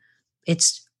you.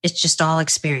 It's just all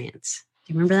experience.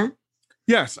 Do you remember that?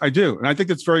 Yes, I do. And I think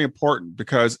it's very important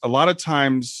because a lot of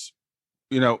times,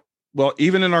 well,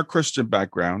 even in our Christian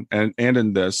background and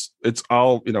in this, it's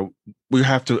all, we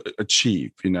have to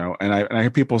achieve, and I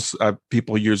hear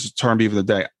people use the term even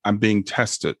today, I'm being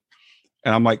tested.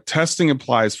 And I'm like, testing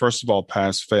implies, first of all,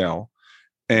 pass, fail.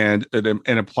 And it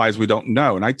implies we don't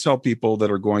know. And I tell people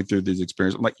that are going through these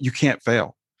experiences, I'm like, you can't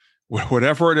fail.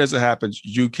 Whatever it is that happens,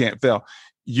 you can't fail.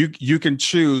 You can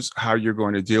choose how you're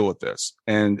going to deal with this.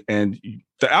 And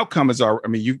the outcome is,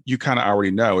 you kind of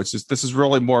already know. It's just, this is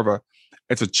really more of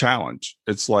it's a challenge.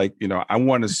 It's like, I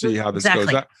want to see how this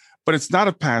goes out, but it's not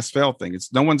a pass fail thing.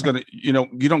 It's no one's going to, you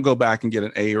don't go back and get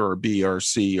an A or a B or a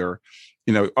C or,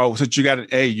 since you got an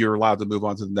A, you're allowed to move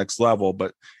on to the next level.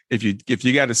 But if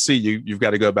you got a C, you've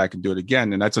got to go back and do it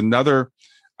again. And that's another,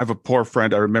 I have a poor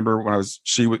friend. I remember when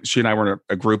she and I were in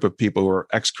a group of people who were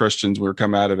ex-Christians. We were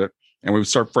coming out of it. And we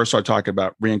first started talking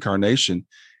about reincarnation.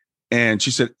 And she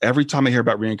said, every time I hear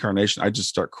about reincarnation, I just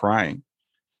start crying.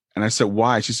 And I said,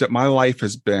 why? She said, my life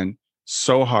has been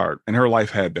so hard. And her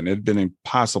life had been. It had been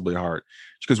impossibly hard.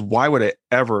 She goes, why would I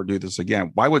ever do this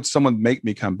again? Why would someone make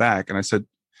me come back? And I said,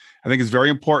 I think it's very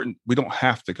important. We don't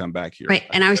have to come back here. Right.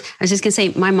 And I was just going to say,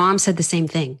 my mom said the same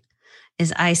thing.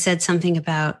 Is I said something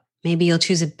about maybe you'll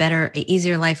choose a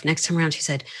easier life next time around. She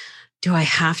said, do I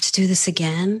have to do this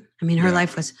again? I mean, her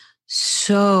life was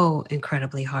so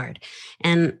incredibly hard.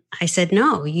 And I said,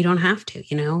 no, you don't have to,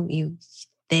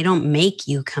 they don't make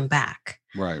you come back.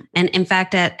 Right. And in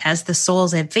fact, as the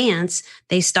souls advance,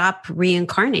 they stop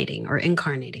reincarnating or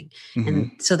incarnating.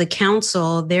 And so the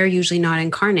council, they're usually not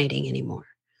incarnating anymore.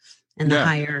 And the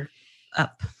higher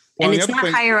up. Well, and it's not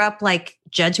higher up like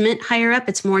judgment higher up.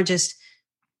 It's more just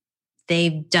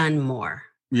they've done more.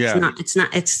 Yeah.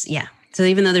 So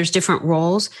even though there's different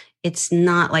roles, it's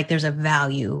not like there's a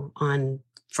value on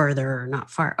further or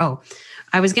not far. Oh,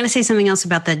 I was going to say something else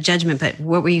about the judgment, but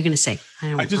what were you going to say?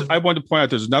 I wanted to point out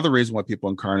there's another reason why people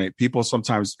incarnate. People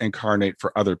sometimes incarnate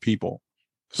for other people.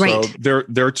 So right.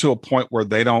 they're to a point where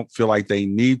they don't feel like they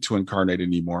need to incarnate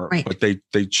anymore, right. but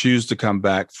they choose to come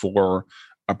back for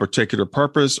a particular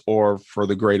purpose or for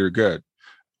the greater good.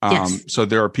 Yes. So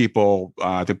there are people,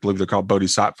 I believe they're called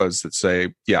bodhisattvas, that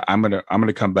say, yeah, I'm going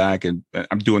to come back and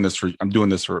I'm doing this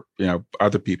for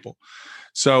other people.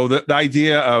 So the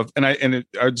idea of, I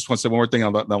just want to say one more thing,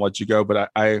 I'll let you go.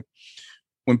 But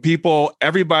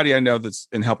everybody I know that's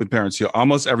in Helping Parents Heal,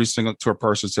 almost every single tour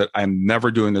person said, I'm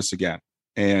never doing this again.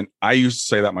 And I used to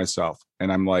say that myself.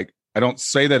 And I'm like, I don't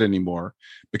say that anymore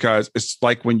because it's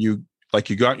like when you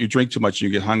go out and you drink too much, and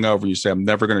you get hungover and you say, I'm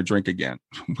never going to drink again.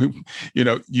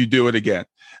 You do it again.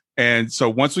 And so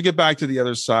once we get back to the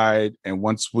other side and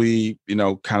once we,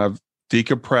 kind of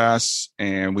decompress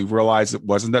and we realize it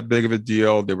wasn't that big of a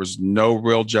deal, there was no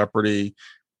real jeopardy.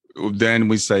 then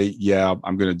we say, yeah,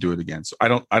 I'm going to do it again. So I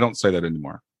don't say that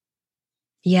anymore.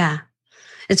 Yeah.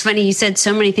 It's funny. You said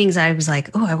so many things. I was like,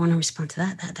 oh, I want to respond to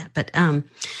that. But,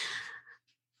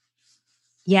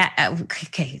 yeah.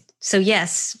 Okay. So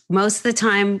yes, most of the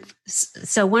time.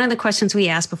 So one of the questions we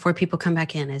ask before people come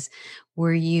back in is,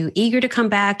 were you eager to come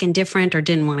back, indifferent, or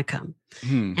didn't want to come?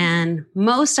 Mm-hmm. And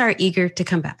most are eager to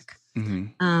come back.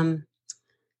 Mm-hmm.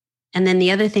 And then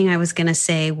the other thing I was going to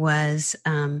say was,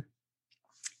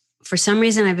 for some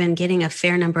reason, I've been getting a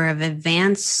fair number of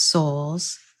advanced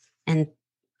souls, and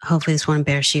hopefully this won't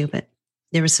embarrass you, but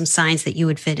there were some signs that you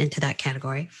would fit into that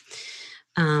category.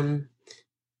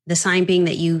 The sign being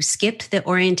that you skipped the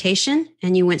orientation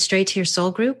and you went straight to your soul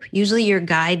group. Usually your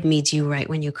guide meets you right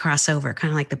when you cross over,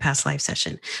 kind of like the past life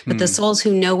session. But the souls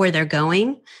who know where they're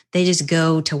going, they just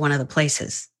go to one of the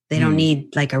places. They don't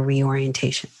need like a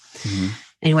reorientation. Mm-hmm.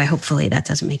 Anyway, hopefully that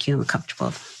doesn't make you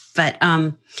uncomfortable.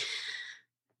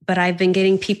 But I've been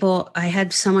getting people, I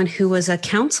had someone who was a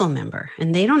council member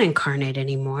and they don't incarnate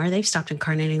anymore. They've stopped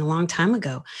incarnating a long time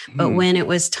ago. But when it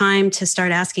was time to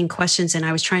start asking questions and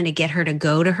I was trying to get her to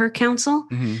go to her council,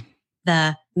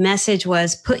 the message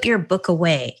was, put your book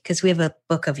away. Because we have a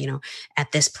book of,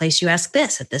 at this place you ask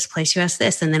this, at this place you ask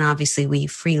this. And then obviously we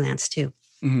freelance too.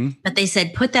 Mm-hmm. But they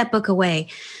said, put that book away.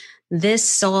 This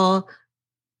soul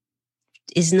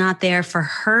is not there for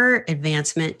her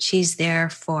advancement. She's there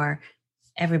for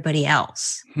everybody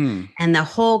else. And the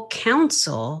whole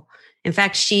council, in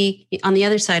fact, she, on the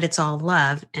other side, it's all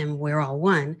love and we're all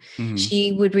one. Mm-hmm.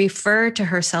 She would refer to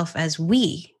herself as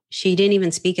we. She didn't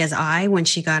even speak as I when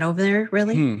she got over there,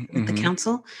 really, with the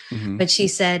council. Mm-hmm. But she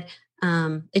said,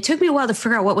 it took me a while to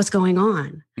figure out what was going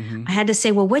on. Mm-hmm. I had to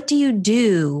say, well, what do you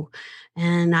do?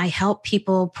 And I help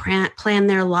people plan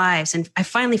their lives. And I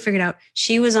finally figured out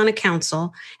she was on a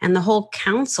council and the whole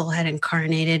council had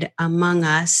incarnated among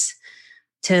us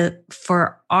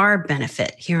for our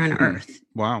benefit here on Earth.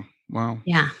 Wow.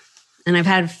 Yeah. And I've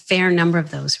had a fair number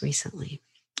of those recently.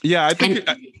 Yeah, I think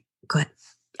go ahead.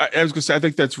 I was going to say, I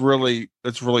think that's really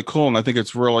cool. And I think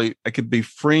it could be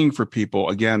freeing for people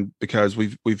again, because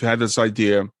we've had this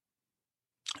idea,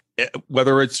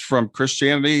 whether it's from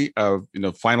Christianity of,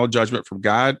 final judgment from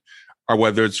God, or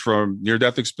whether it's from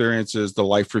near-death experiences, the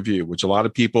life review, which a lot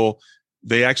of people,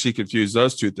 they actually confuse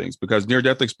those two things, because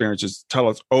near-death experiences tell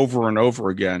us over and over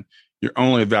again, you're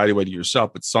only evaluating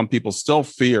yourself. But some people still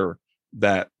fear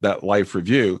that life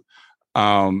review.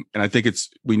 And I think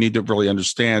we need to really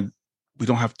understand, we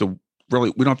don't have to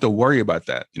worry about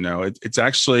that. It's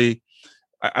actually,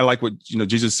 I like what,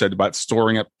 Jesus said about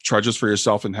storing up treasures for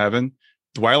yourself in heaven.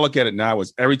 The way I look at it now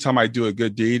is every time I do a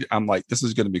good deed, I'm like, this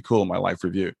is going to be cool in my life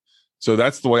review. So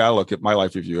that's the way I look at my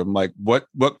life review. I'm like, what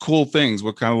cool things,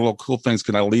 what kind of little cool things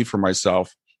can I leave for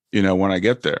myself, when I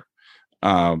get there?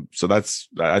 So that's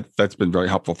been very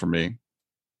helpful for me.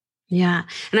 Yeah.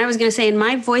 And I was going to say, and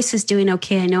my voice is doing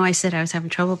okay. I know I said I was having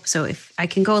trouble. So if I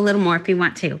can go a little more if you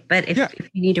want to, but if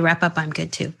you need to wrap up, I'm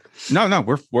good too. No,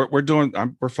 we're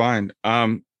fine.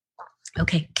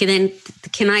 Okay. Then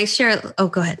can I share? Oh,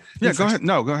 go ahead. Yeah, go ahead.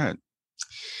 No, go ahead.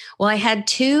 Well, I had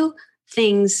two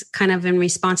things kind of in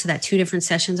response to that, two different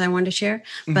sessions I wanted to share,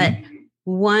 but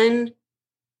one,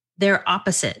 they're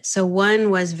opposite. So one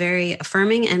was very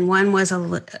affirming and one was a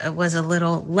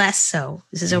little less so.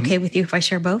 Is this okay with you if I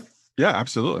share both? Yeah,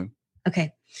 absolutely.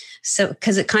 Okay. So,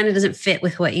 because it kind of doesn't fit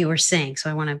with what you were saying. So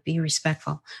I want to be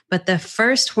respectful. But the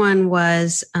first one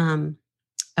was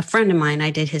a friend of mine.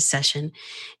 I did his session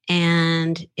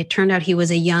and it turned out he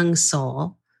was a young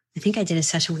soul. I think I did a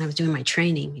session when I was doing my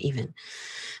training even.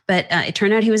 But it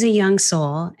turned out he was a young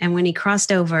soul. And when he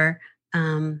crossed over,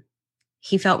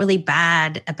 he felt really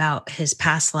bad about his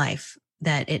past life,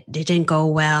 that it didn't go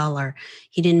well or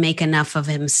he didn't make enough of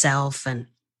himself.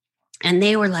 And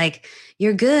they were like,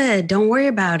 you're good. Don't worry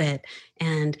about it.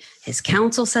 And his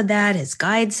counsel said that. His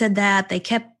guide said that. They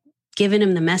kept giving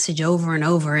him the message over and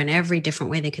over in every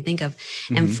different way they could think of.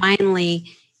 And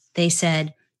finally, they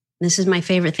said, this is my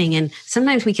favorite thing. And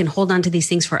sometimes we can hold on to these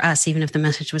things for us, even if the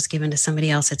message was given to somebody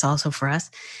else, it's also for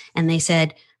us. And they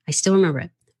said, I still remember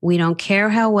it. We don't care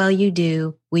how well you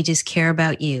do. We just care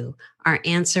about you. Our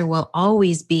answer will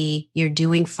always be, you're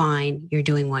doing fine. You're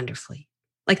doing wonderfully.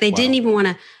 Like they didn't even want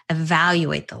to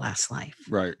evaluate the last life.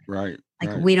 Right.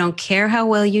 We don't care how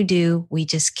well you do. We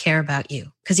just care about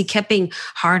you. Because he kept being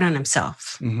hard on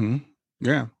himself. Mm-hmm.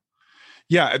 Yeah.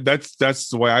 Yeah, that's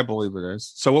the way I believe it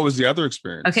is. So what was the other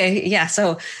experience? Okay, yeah.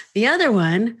 So the other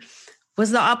one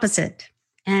was the opposite.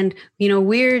 And,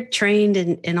 we're trained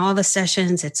in all the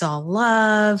sessions. It's all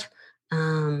love.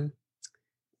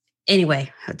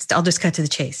 Anyway, I'll just cut to the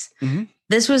chase. Mm-hmm.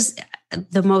 this was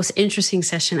the most interesting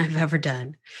session I've ever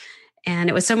done. And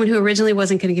it was someone who originally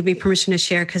wasn't going to give me permission to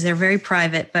share because they're very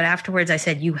private. But afterwards I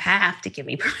said, you have to give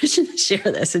me permission to share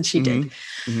this. And she did.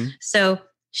 Mm-hmm. So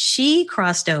she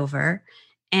crossed over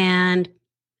and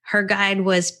her guide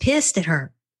was pissed at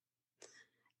her.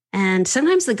 And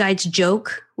sometimes the guides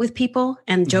joke with people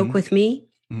and joke with me.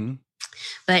 Mm-hmm.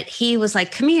 But he was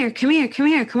like, come here, come here, come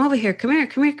here, come over here, come here,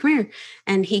 come here, come here.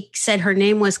 And he said her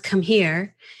name was Come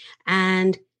Here.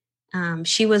 And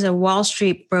she was a Wall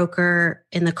Street broker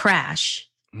in the crash.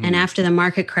 Mm. And after the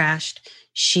market crashed,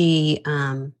 she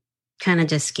kind of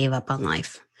just gave up on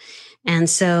life. And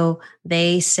so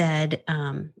they said,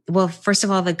 well, first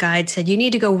of all, the guide said, you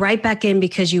need to go right back in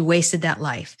because you wasted that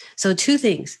life. So two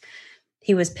things.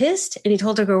 He was pissed and he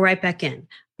told her to go right back in.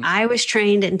 I was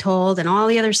trained and told in all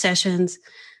the other sessions,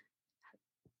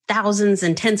 thousands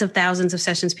and tens of thousands of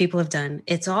sessions people have done.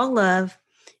 It's all love.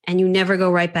 And you never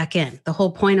go right back in. The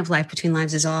whole point of Life Between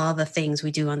Lives is all the things we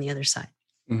do on the other side.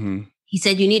 Mm-hmm. He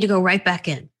said, you need to go right back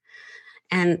in.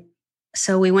 And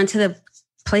so we went to the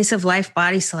place of life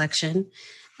body selection.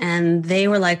 And they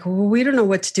were like, well, we don't know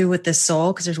what to do with this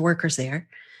soul because there's workers there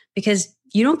because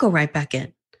you don't go right back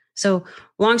in. So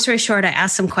long story short, I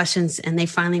asked some questions and they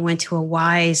finally went to a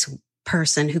wise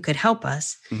person who could help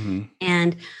us. Mm-hmm.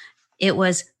 And it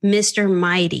was Mr.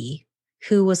 Mighty,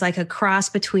 who was like a cross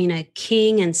between a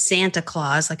king and Santa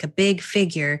Claus, like a big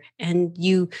figure. And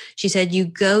she said, you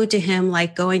go to him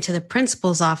like going to the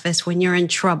principal's office when you're in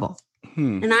trouble.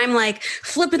 And I'm like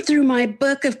flipping through my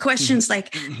book of questions,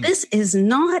 like, this is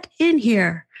not in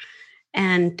here.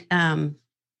 And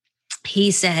he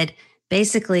said,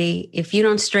 basically, if you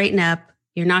don't straighten up,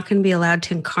 you're not going to be allowed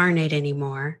to incarnate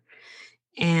anymore.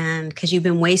 And because you've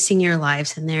been wasting your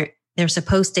lives and they're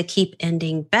supposed to keep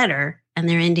ending better. And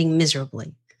they're ending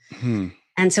miserably.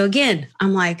 And so again,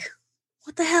 I'm like,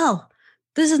 what the hell?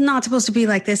 This is not supposed to be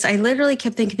like this. I literally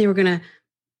kept thinking they were going to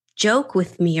joke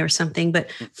with me or something. But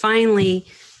finally,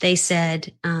 they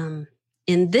said,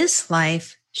 in this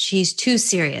life, she's too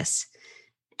serious.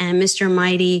 And Mr.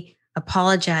 Mighty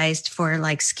apologized for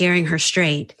like scaring her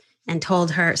straight and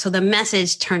told her. So the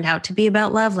message turned out to be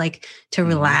about love, like to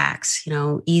relax,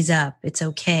 ease up. It's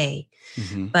okay.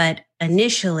 Mm-hmm. But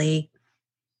initially,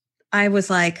 I was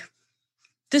like,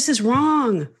 this is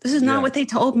wrong. This is not what they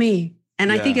told me.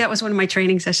 And I think that was one of my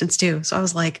training sessions too. So I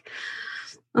was like,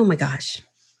 oh my gosh.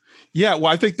 Yeah.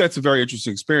 Well, I think that's a very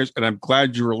interesting experience. And I'm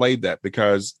glad you relayed that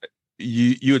because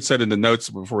you had said in the notes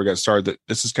before we got started that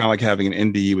this is kind of like having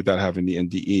an NDE without having the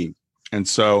NDE. And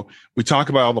so we talk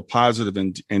about all the positive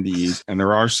NDEs, and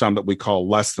there are some that we call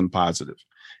less than positive.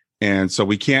 And so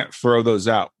we can't throw those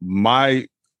out. My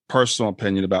personal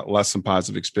opinion about less than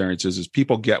positive experiences is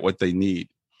people get what they need.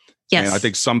 Yes. And I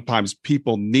think sometimes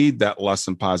people need that less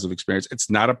than positive experience. It's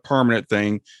not a permanent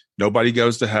thing. Nobody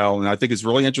goes to hell. And I think it's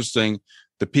really interesting.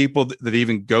 The people that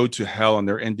even go to hell in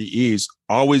their NDEs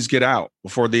always get out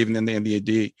before they even end the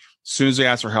NDE. As soon as they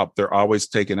ask for help, they're always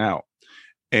taken out.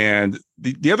 And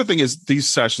the other thing is these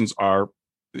sessions are,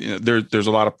 there's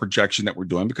a lot of projection that we're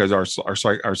doing because our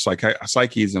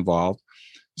psyche is involved.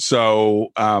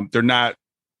 So they're not,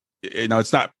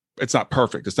 it's not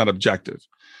perfect. It's not objective.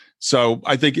 So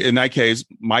I think in that case,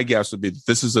 my guess would be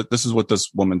this is what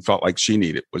this woman felt like she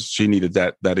needed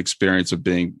that experience of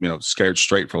being, scared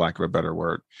straight, for lack of a better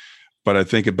word. But I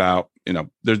think about,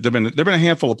 there've been a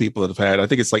handful of people that have had, I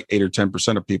think it's like 8 or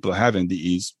 10% of people that have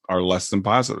NDEs are less than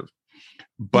positive.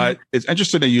 But it's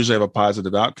interesting. They usually have a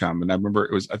positive outcome. And I remember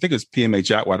I think it was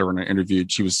PMH Atwater when I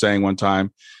interviewed, she was saying one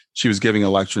time she was giving a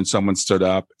lecture and someone stood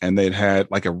up and they'd had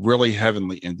like a really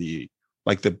heavenly NDE,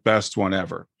 like the best one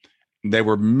ever. And they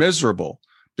were miserable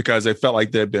because they felt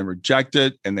like they had been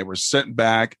rejected and they were sent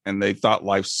back and they thought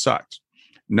life sucked.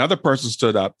 Another person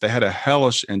stood up, they had a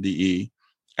hellish NDE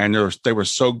and they were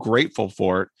so grateful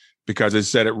for it because they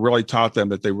said it really taught them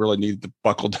that they really needed to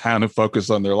buckle down and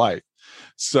focus on their life.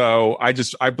 So I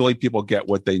believe people get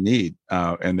what they need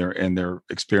in their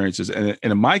experiences. And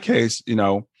in my case,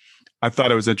 I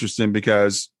thought it was interesting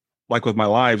because like with my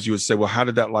lives, you would say, well, how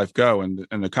did that life go? And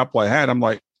the couple I had, I'm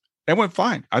like, it went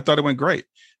fine. I thought it went great.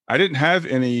 I didn't have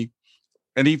any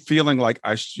feeling like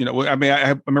I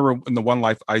remember in the one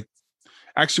life, I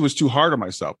actually was too hard on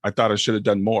myself. I thought I should have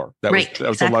done more. That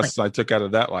was the lesson I took out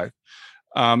of that life.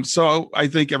 So I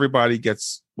think everybody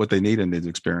gets what they need in these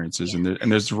experiences, and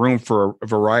there's room for a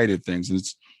variety of things. And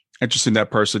it's interesting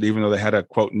that person, even though they had a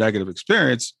quote negative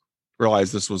experience,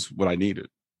 realized this was what I needed.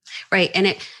 Right. And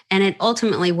it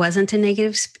ultimately wasn't a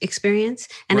negative experience.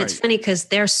 And Right. it's funny because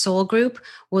their soul group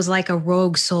was like a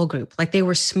rogue soul group. Like they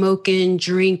were smoking,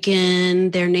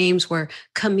 drinking. Their names were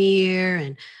Come Here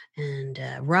and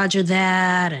Roger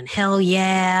That and Hell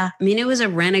Yeah. I mean, it was a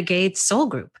renegade soul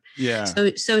group. Yeah.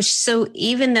 So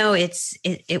even though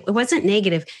it wasn't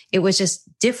negative, it was just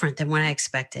different than what I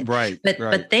expected. Right.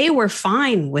 But they were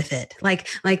fine with it. Like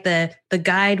the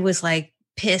guide was like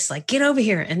pissed, like, get over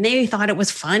here. And they thought it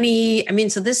was funny. I mean,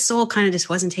 so this soul kind of just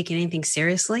wasn't taking anything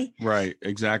seriously. Right.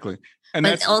 Exactly. And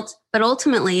but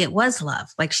ultimately it was love.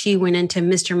 Like she went into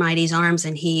Mr. Mighty's arms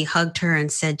and he hugged her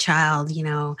and said, child,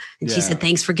 and she said,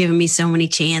 thanks for giving me so many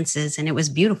chances. And it was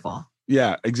beautiful.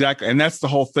 Yeah, exactly. And that's the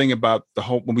whole thing about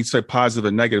when we say positive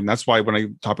and negative. And that's why when I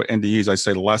talk about NDEs, I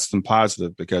say less than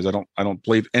positive, because I don't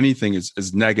believe anything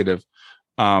is negative.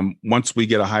 Once we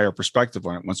get a higher perspective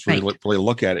on it, once we really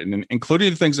look at it, and including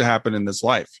the things that happen in this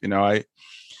life,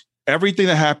 everything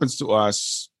that happens to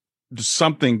us,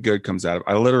 something good comes out of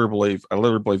it. I literally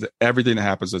believe that everything that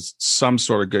happens is some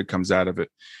sort of good comes out of it.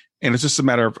 And it's just a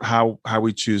matter of how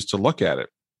we choose to look at it.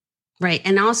 Right.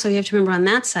 And also you have to remember on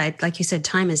that side, like you said,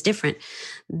 time is different.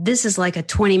 This is like a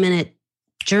 20-minute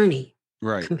journey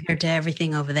compared to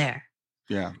everything over there.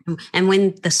 Yeah. And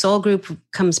when the soul group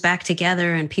comes back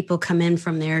together and people come in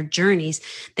from their journeys,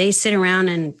 they sit around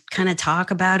and kind of talk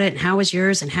about it. And how was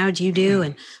yours? And how'd you do?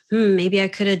 And maybe I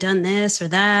could have done this or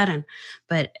that.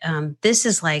 But this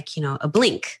is like, a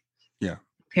blink. Yeah.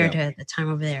 Compared to the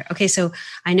time over there. Okay. So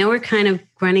I know we're kind of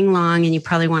running long and you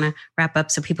probably want to wrap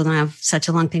up so people don't have such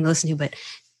a long thing to listen to, but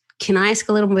can I ask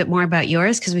a little bit more about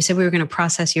yours? Because we said we were going to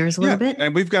process yours a little bit.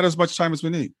 And we've got as much time as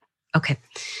we need. Okay.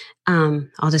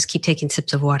 I'll just keep taking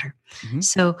sips of water. Mm-hmm.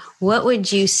 So what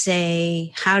would you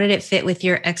say, how did it fit with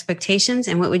your expectations?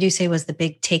 And what would you say was the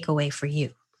big takeaway for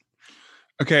you?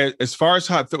 Okay. As far as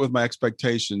how it fit with my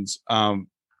expectations,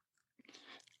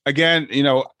 again,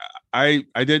 I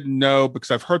didn't know,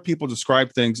 because I've heard people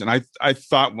describe things, and I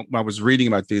thought when I was reading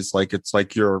about these, like it's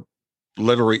like you're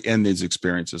literally in these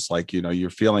experiences, like you're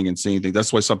feeling and seeing things.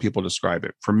 That's the way some people describe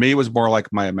it. For me, it was more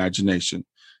like my imagination.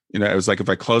 It was like if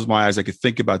I closed my eyes, I could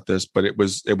think about this, but it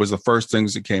was the first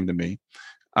things that came to me.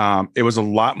 It was a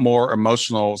lot more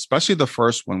emotional, especially the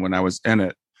first one when I was in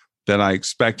it, than I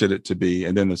expected it to be,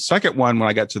 and then the second one, when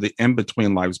I got to the in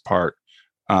between lives part,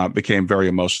 became very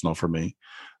emotional for me.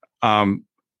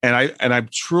 And I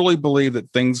truly believe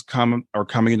that things are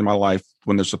coming into my life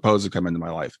when they're supposed to come into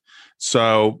my life.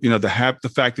 So,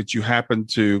 the fact that you happen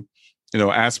to,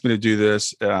 ask me to do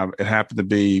this, it happened to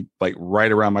be like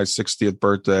right around my 60th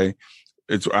birthday.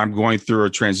 I'm going through a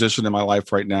transition in my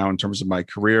life right now in terms of my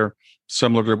career,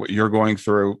 similar to what you're going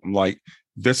through. I'm like,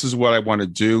 this is what I want to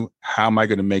do. How am I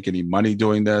going to make any money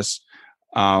doing this?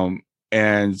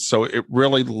 And so it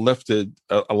really lifted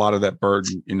a lot of that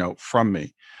burden, from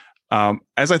me.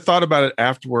 As I thought about it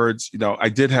afterwards, I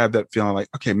did have that feeling like,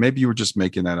 okay, maybe you were just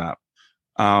making that up.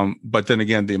 But then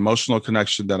again, the emotional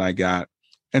connection that I got,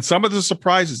 and some of the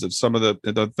surprises of some of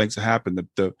the things that happened,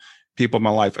 the people in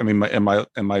my life. I mean, in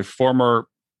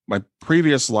my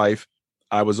previous life,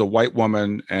 I was a white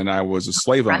woman and I was a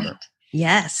slave owner.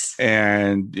 Yes.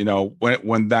 And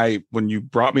when you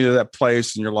brought me to that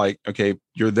place and you're like, okay,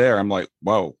 you're there, I'm like,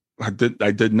 whoa. I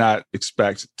did not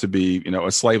expect to be,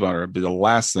 a slave owner. It'd be the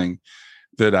last thing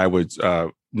that I would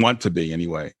want to be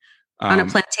anyway. On a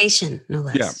plantation, no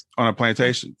less. Yeah, on a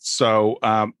plantation. So,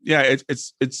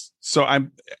 it's so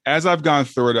as I've gone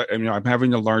through it, I'm having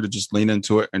to learn to just lean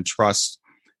into it and trust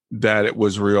that it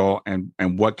was real, and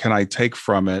what can I take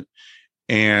from it.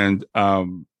 And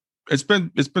it's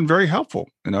been very helpful.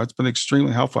 It's been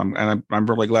extremely helpful, and I'm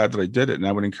really glad that I did it. And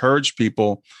I would encourage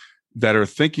people that are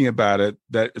thinking about it,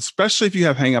 that especially if you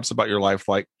have hangups about your life,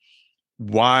 like,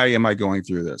 why am I going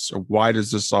through this? Or why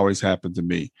does this always happen to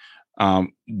me?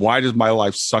 Why does my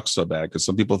life suck so bad? Because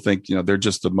some people think, they're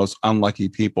just the most unlucky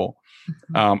people.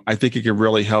 Mm-hmm. I think it can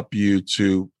really help you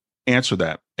to answer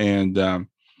that. And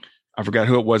I forgot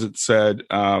who it was that said,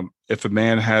 if a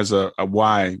man has a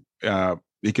why,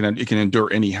 he can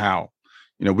endure anyhow.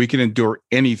 We can endure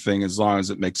anything as long as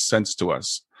it makes sense to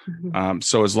us. Mm-hmm.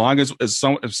 So as long as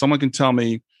if someone can tell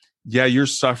me, yeah, you're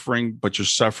suffering, but you're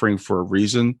suffering for a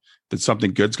reason, that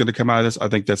something good's going to come out of this, I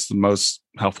think that's the most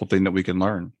helpful thing that we can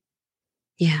learn.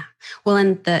 Yeah. Well,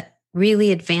 and the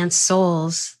really advanced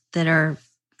souls that are,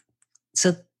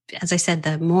 so as I said,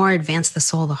 the more advanced the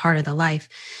soul, the harder the life.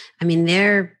 I mean,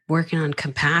 they're working on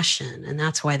compassion, and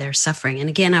that's why they're suffering. And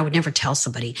again, I would never tell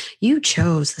somebody, you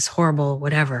chose this horrible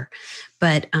whatever.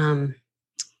 But,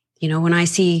 when I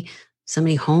see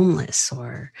somebody homeless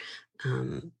or,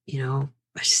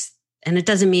 and it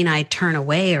doesn't mean I turn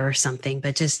away or something,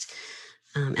 but just,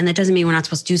 and that doesn't mean we're not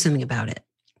supposed to do something about it.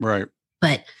 Right.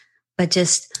 But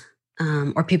just,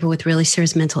 or people with really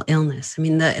serious mental illness. I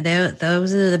mean,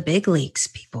 those are the big leagues,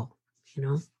 people,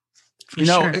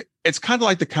 Sure. It's kind of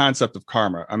like the concept of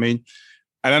karma. I mean,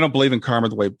 and I don't believe in karma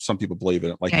the way some people believe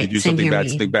in it. Like you do something bad,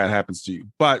 something bad happens to you.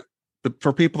 But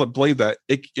for people that believe that,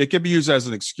 it can be used as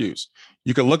an excuse.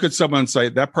 You can look at someone and say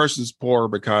that person's poor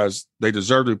because they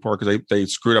deserve to be poor because they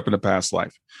screwed up in a past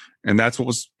life. And that's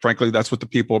what that's what the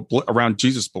people around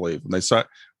Jesus believed. And they said,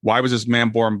 why was this man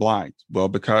born blind? Well,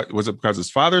 was it because his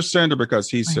father sinned or because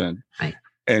he sinned? Right.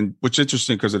 And which is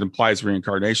interesting because it implies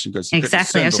reincarnation because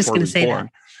exactly. I was just going to say that.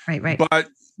 Right. But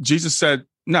Jesus said,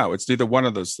 no, it's neither one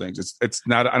of those things. It's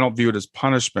not, I don't view it as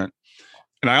punishment.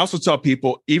 And I also tell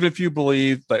people, even if you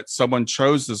believe that someone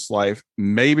chose this life,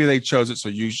 maybe they chose it so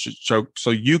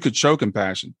you could show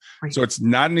compassion. Right. So it's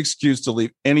not an excuse to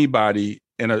leave anybody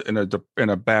in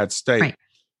a bad state. Right.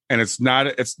 And it's not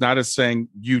as saying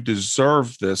you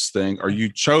deserve this thing or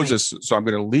you chose this, so I'm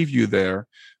going to leave you there.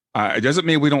 It doesn't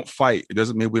mean we don't fight. It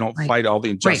doesn't mean we don't fight all the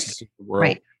injustices in the world.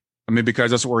 Right. I mean, because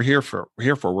that's what we're here for.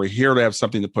 We're here to have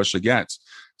something to push against.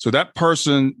 So that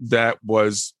person that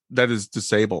is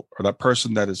disabled or that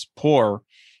person that is poor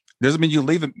doesn't mean you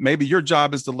leave them. Maybe your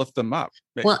job is to lift them up.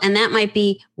 Well, and that might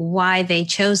be why they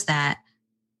chose that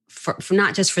for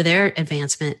not just for their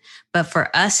advancement, but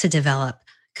for us to develop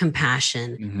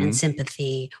compassion and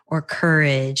sympathy or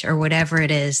courage or whatever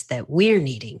it is that we're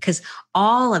needing. Because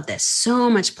all of this, so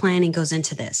much planning goes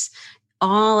into this.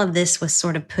 All of this was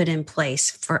sort of put in place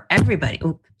for everybody.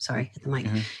 Oh, sorry, hit the mic.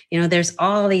 There's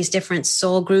all these different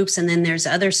soul groups, and then there's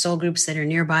other soul groups that are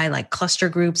nearby, like cluster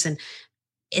groups, and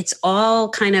it's all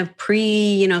kind of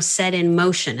set in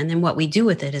motion. And then what we do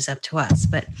with it is up to us.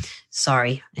 But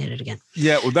sorry, I hit it again.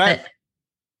 Yeah, well,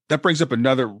 that brings up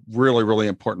another really, really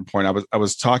important point. I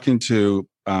was talking to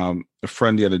a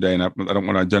friend the other day, and I don't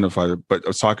want to identify her, but I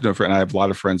was talking to a friend. And I have a lot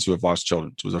of friends who have lost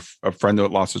children. So it was a friend who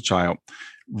had lost a child,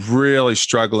 really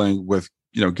struggling with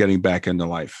getting back into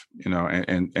life,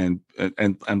 and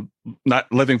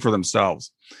not living for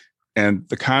themselves. And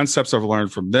the concepts I've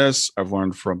learned from this, I've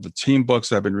learned from the team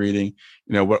books I've been reading.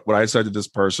 What I said to this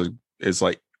person is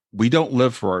like, we don't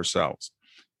live for ourselves.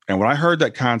 And when I heard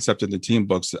that concept in the team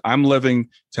books, that I'm living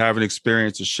to have an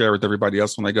experience to share with everybody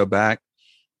else when I go back,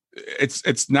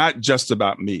 it's not just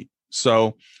about me.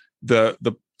 So the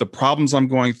problems I'm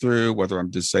going through, whether I'm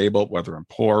disabled, whether I'm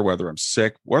poor, whether I'm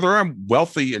sick, whether I'm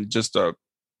wealthy and just a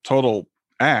total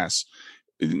ass,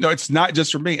 it's not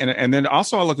just for me. And then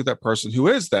also I look at that person who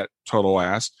is that total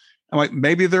ass. I'm like,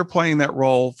 maybe they're playing that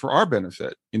role for our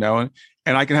benefit, and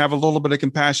I can have a little bit of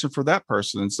compassion for that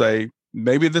person and say,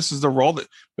 maybe this is the role that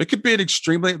it could be an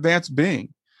extremely advanced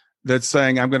being that's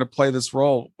saying, I'm going to play this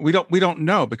role. We don't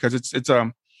know because it's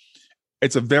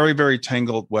a very, very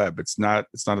tangled web. It's not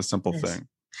a simple thing.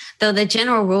 Though the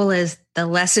general rule is the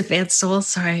less advanced souls,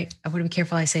 sorry, I want to be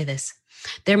careful I say this.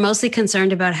 They're mostly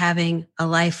concerned about having a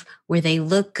life where they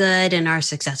look good and are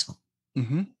successful.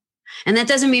 Mm-hmm. And that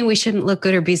doesn't mean we shouldn't look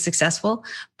good or be successful.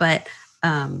 But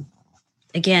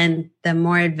again, the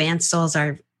more advanced souls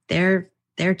are, they're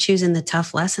choosing the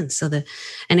tough lessons.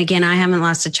 And again, I haven't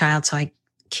lost a child, so I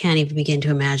can't even begin to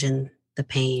imagine the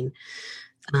pain.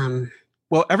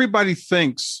 Well, everybody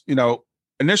thinks,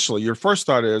 initially your first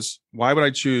thought is, why would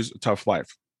I choose a tough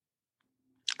life?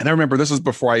 And I remember this is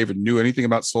before I even knew anything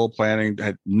about soul planning. I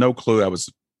had no clue. I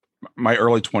was my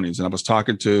early 20s and I was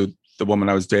talking to the woman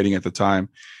I was dating at the time.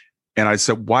 And I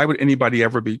said, why would anybody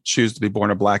ever choose to be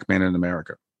born a black man in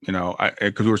America?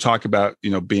 Because we were talking about,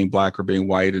 being black or being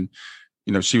white. And,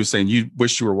 she was saying, you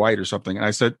wish you were white or something. And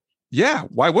I said, yeah,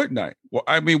 why wouldn't I? Well,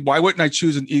 I mean, why wouldn't I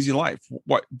choose an easy life?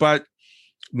 But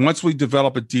once we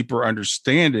develop a deeper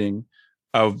understanding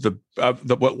of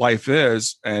what life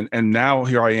is, and now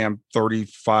here I am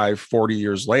 35, 40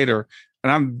 years later,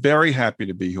 and I'm very happy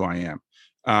to be who I am.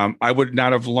 I would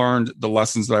not have learned the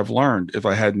lessons that I've learned if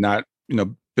I had not,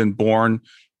 been born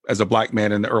as a black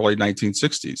man in the early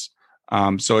 1960s.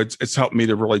 So it's helped me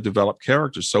to really develop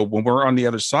character. So when we're on the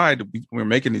other side, we're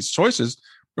making these choices.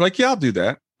 We're like, yeah, I'll do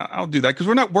that. I'll do that because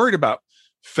we're not worried about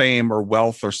fame or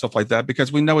wealth or stuff like that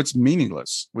because we know it's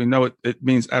meaningless. We know it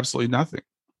means absolutely nothing.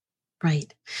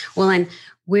 Right. Well, and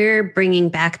we're bringing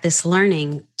back this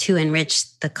learning to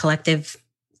enrich the collective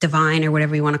divine or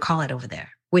whatever you want to call it over there,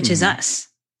 which is us.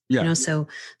 Yeah. So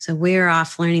we're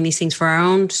off learning these things for our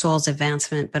own soul's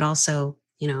advancement, but also,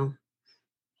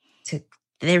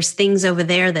 there's things over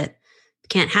there that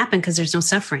can't happen because there's no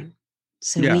suffering.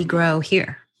 So we grow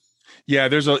here. Yeah,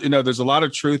 there's a lot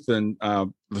of truth in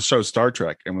the show Star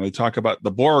Trek, and when they talk about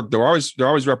the Borg, they're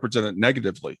always represented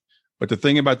negatively, But the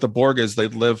thing about the Borg is they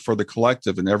live for the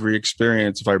collective, and every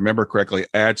experience, if I remember correctly,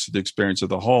 adds to the experience of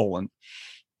the whole. And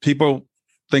people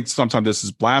think sometimes this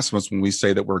is blasphemous when we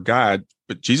say that we're God,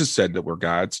 but Jesus said that we're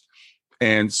gods.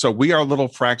 And so we are little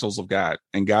fractals of God,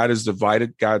 and God has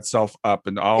divided God's self up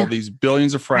into all these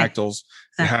billions of fractals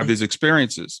that have these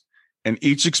experiences. And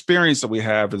each experience that we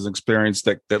have is an experience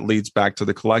that leads back to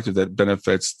the collective, that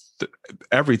benefits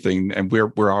everything. And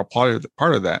we're all part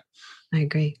of that. I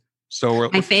agree. So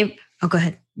my favorite. Oh, go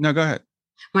ahead. No, go ahead.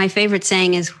 My favorite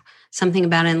saying is something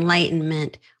about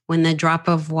enlightenment when the drop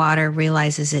of water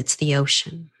realizes it's the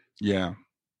ocean. Yeah.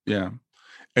 Yeah.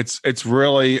 It's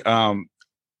really,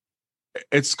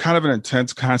 it's kind of an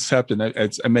intense concept, and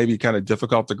it may be kind of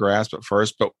difficult to grasp at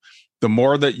first, but the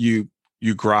more that you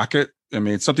grok it, I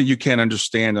mean, it's something you can't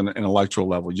understand on an intellectual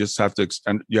level. You just have to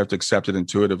accept it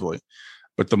intuitively.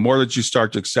 But the more that you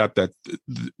start to accept that,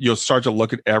 you'll start to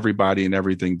look at everybody and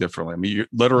everything differently. I mean,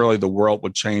 literally the world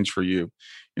would change for you,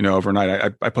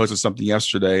 overnight. I posted something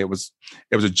yesterday. It was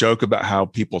a joke about how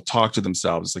people talk to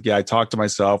themselves. It's like, yeah, I talk to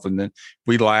myself, and then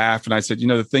we laugh. And I said,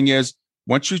 the thing is,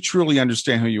 once you truly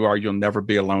understand who you are, you'll never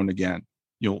be alone again.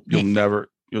 You'll never,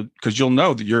 because you'll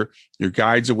know that your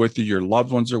guides are with you, your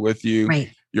loved ones are with you.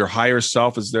 Right. Your higher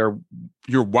self is there.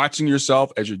 You're watching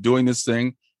yourself as you're doing this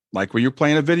thing. Like when you're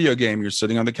playing a video game, you're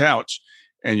sitting on the couch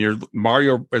and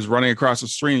Mario is running across the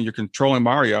screen and you're controlling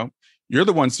Mario. You're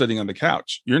the one sitting on the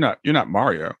couch. You're not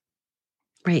Mario.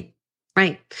 Right.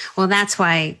 Right. Well, that's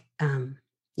why,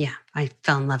 I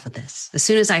fell in love with this. As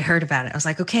soon as I heard about it, I was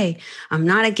like, okay, I'm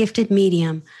not a gifted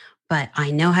medium, but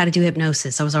I know how to do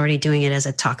hypnosis. I was already doing it as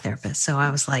a talk therapist. So I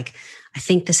was like, I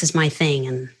think this is my thing.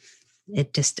 And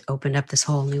it just opened up this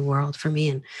whole new world for me.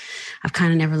 And I've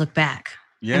kind of never looked back.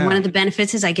 Yeah. And one of the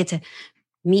benefits is I get to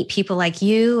meet people like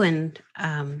you, and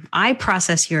I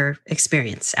process your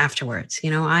experience afterwards.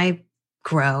 I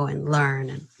grow and learn.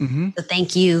 And so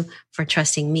thank you for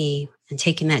trusting me and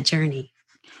taking that journey.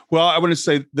 Well, I want to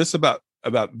say this about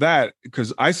that,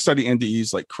 because I study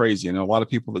NDEs like crazy, and a lot of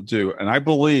people that do. And I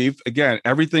believe, again,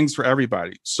 everything's for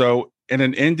everybody. So in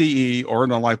an NDE or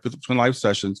in a between life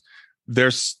sessions,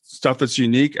 there's stuff that's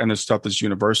unique and there's stuff that's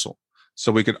universal. So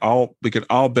we could all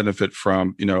benefit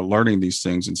from, learning these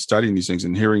things and studying these things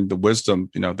and hearing the wisdom,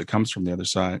 that comes from the other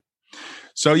side.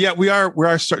 So yeah, we are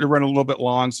starting to run a little bit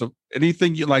long. So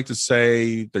anything you'd like to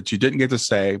say that you didn't get to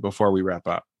say before we wrap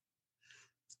up?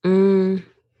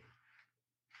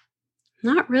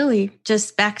 Not really.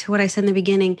 Just back to what I said in the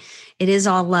beginning. It is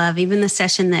all love. Even the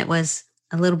session that was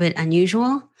a little bit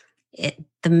unusual,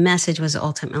 the message was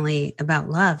ultimately about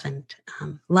love and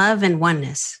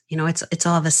oneness. It's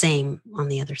all the same on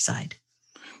the other side.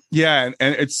 Yeah,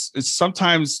 and it's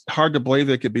sometimes hard to believe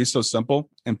that it could be so simple,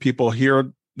 and people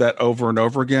hear that over and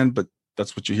over again. But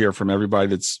that's what you hear from everybody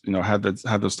that's had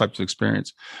those types of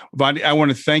experience. Vondi, I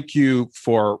want to thank you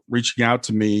for reaching out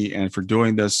to me and for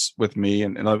doing this with me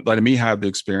and letting me have the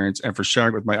experience, and for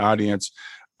sharing it with my audience.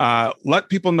 Let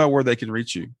people know where they can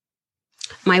reach you.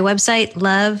 My website,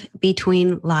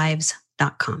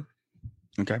 lovebetweenlives.com.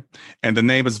 Okay. And the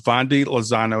name is Vondi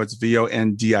Lozano. It's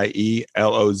VONDIE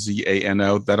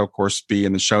LOZANO. That'll, of course, be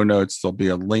in the show notes. There'll be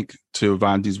a link to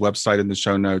Vondi's website in the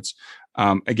show notes.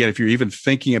 Again, if you're even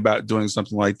thinking about doing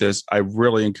something like this, I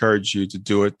really encourage you to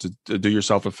do it, to do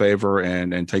yourself a favor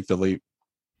and take the leap.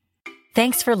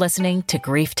 Thanks for listening to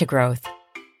Grief to Growth.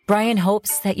 Brian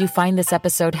hopes that you find this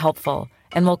episode helpful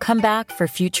and will come back for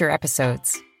future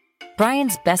episodes.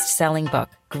 Brian's best-selling book,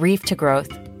 Grief to Growth,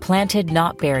 Planted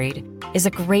Not Buried, is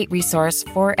a great resource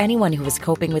for anyone who is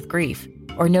coping with grief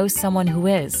or knows someone who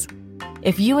is.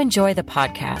 If you enjoy the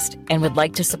podcast and would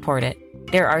like to support it,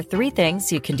 there are 3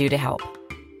 things you can do to help.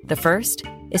 The first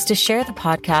is to share the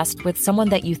podcast with someone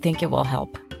that you think it will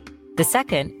help. The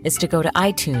second is to go to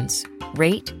iTunes,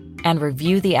 rate, and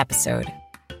review the episode.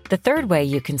 The third way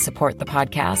you can support the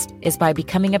podcast is by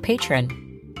becoming a patron.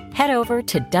 Head over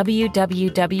to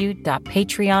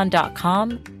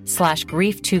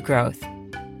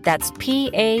www.patreon.com/grief2growth. That's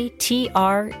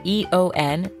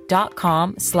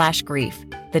patreon.com/grief,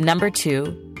 the number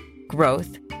 2,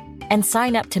 growth, and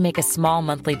sign up to make a small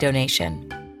monthly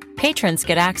donation. Patrons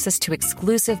get access to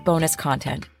exclusive bonus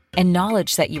content and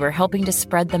knowledge that you are helping to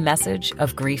spread the message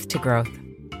of grief to growth.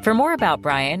 For more about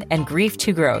Brian and Grief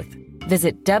to Growth,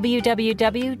 visit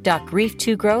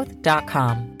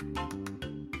www.grief2growth.com.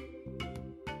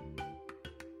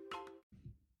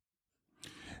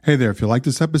 Hey there, if you liked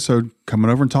this episode, come on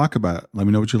over and talk about it. Let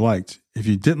me know what you liked. If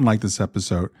you didn't like this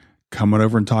episode, come on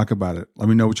over and talk about it. Let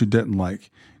me know what you didn't like.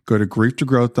 Go to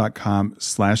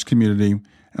grieftogrowth.com/community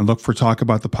and look for Talk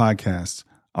About the Podcast.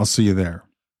 I'll see you there.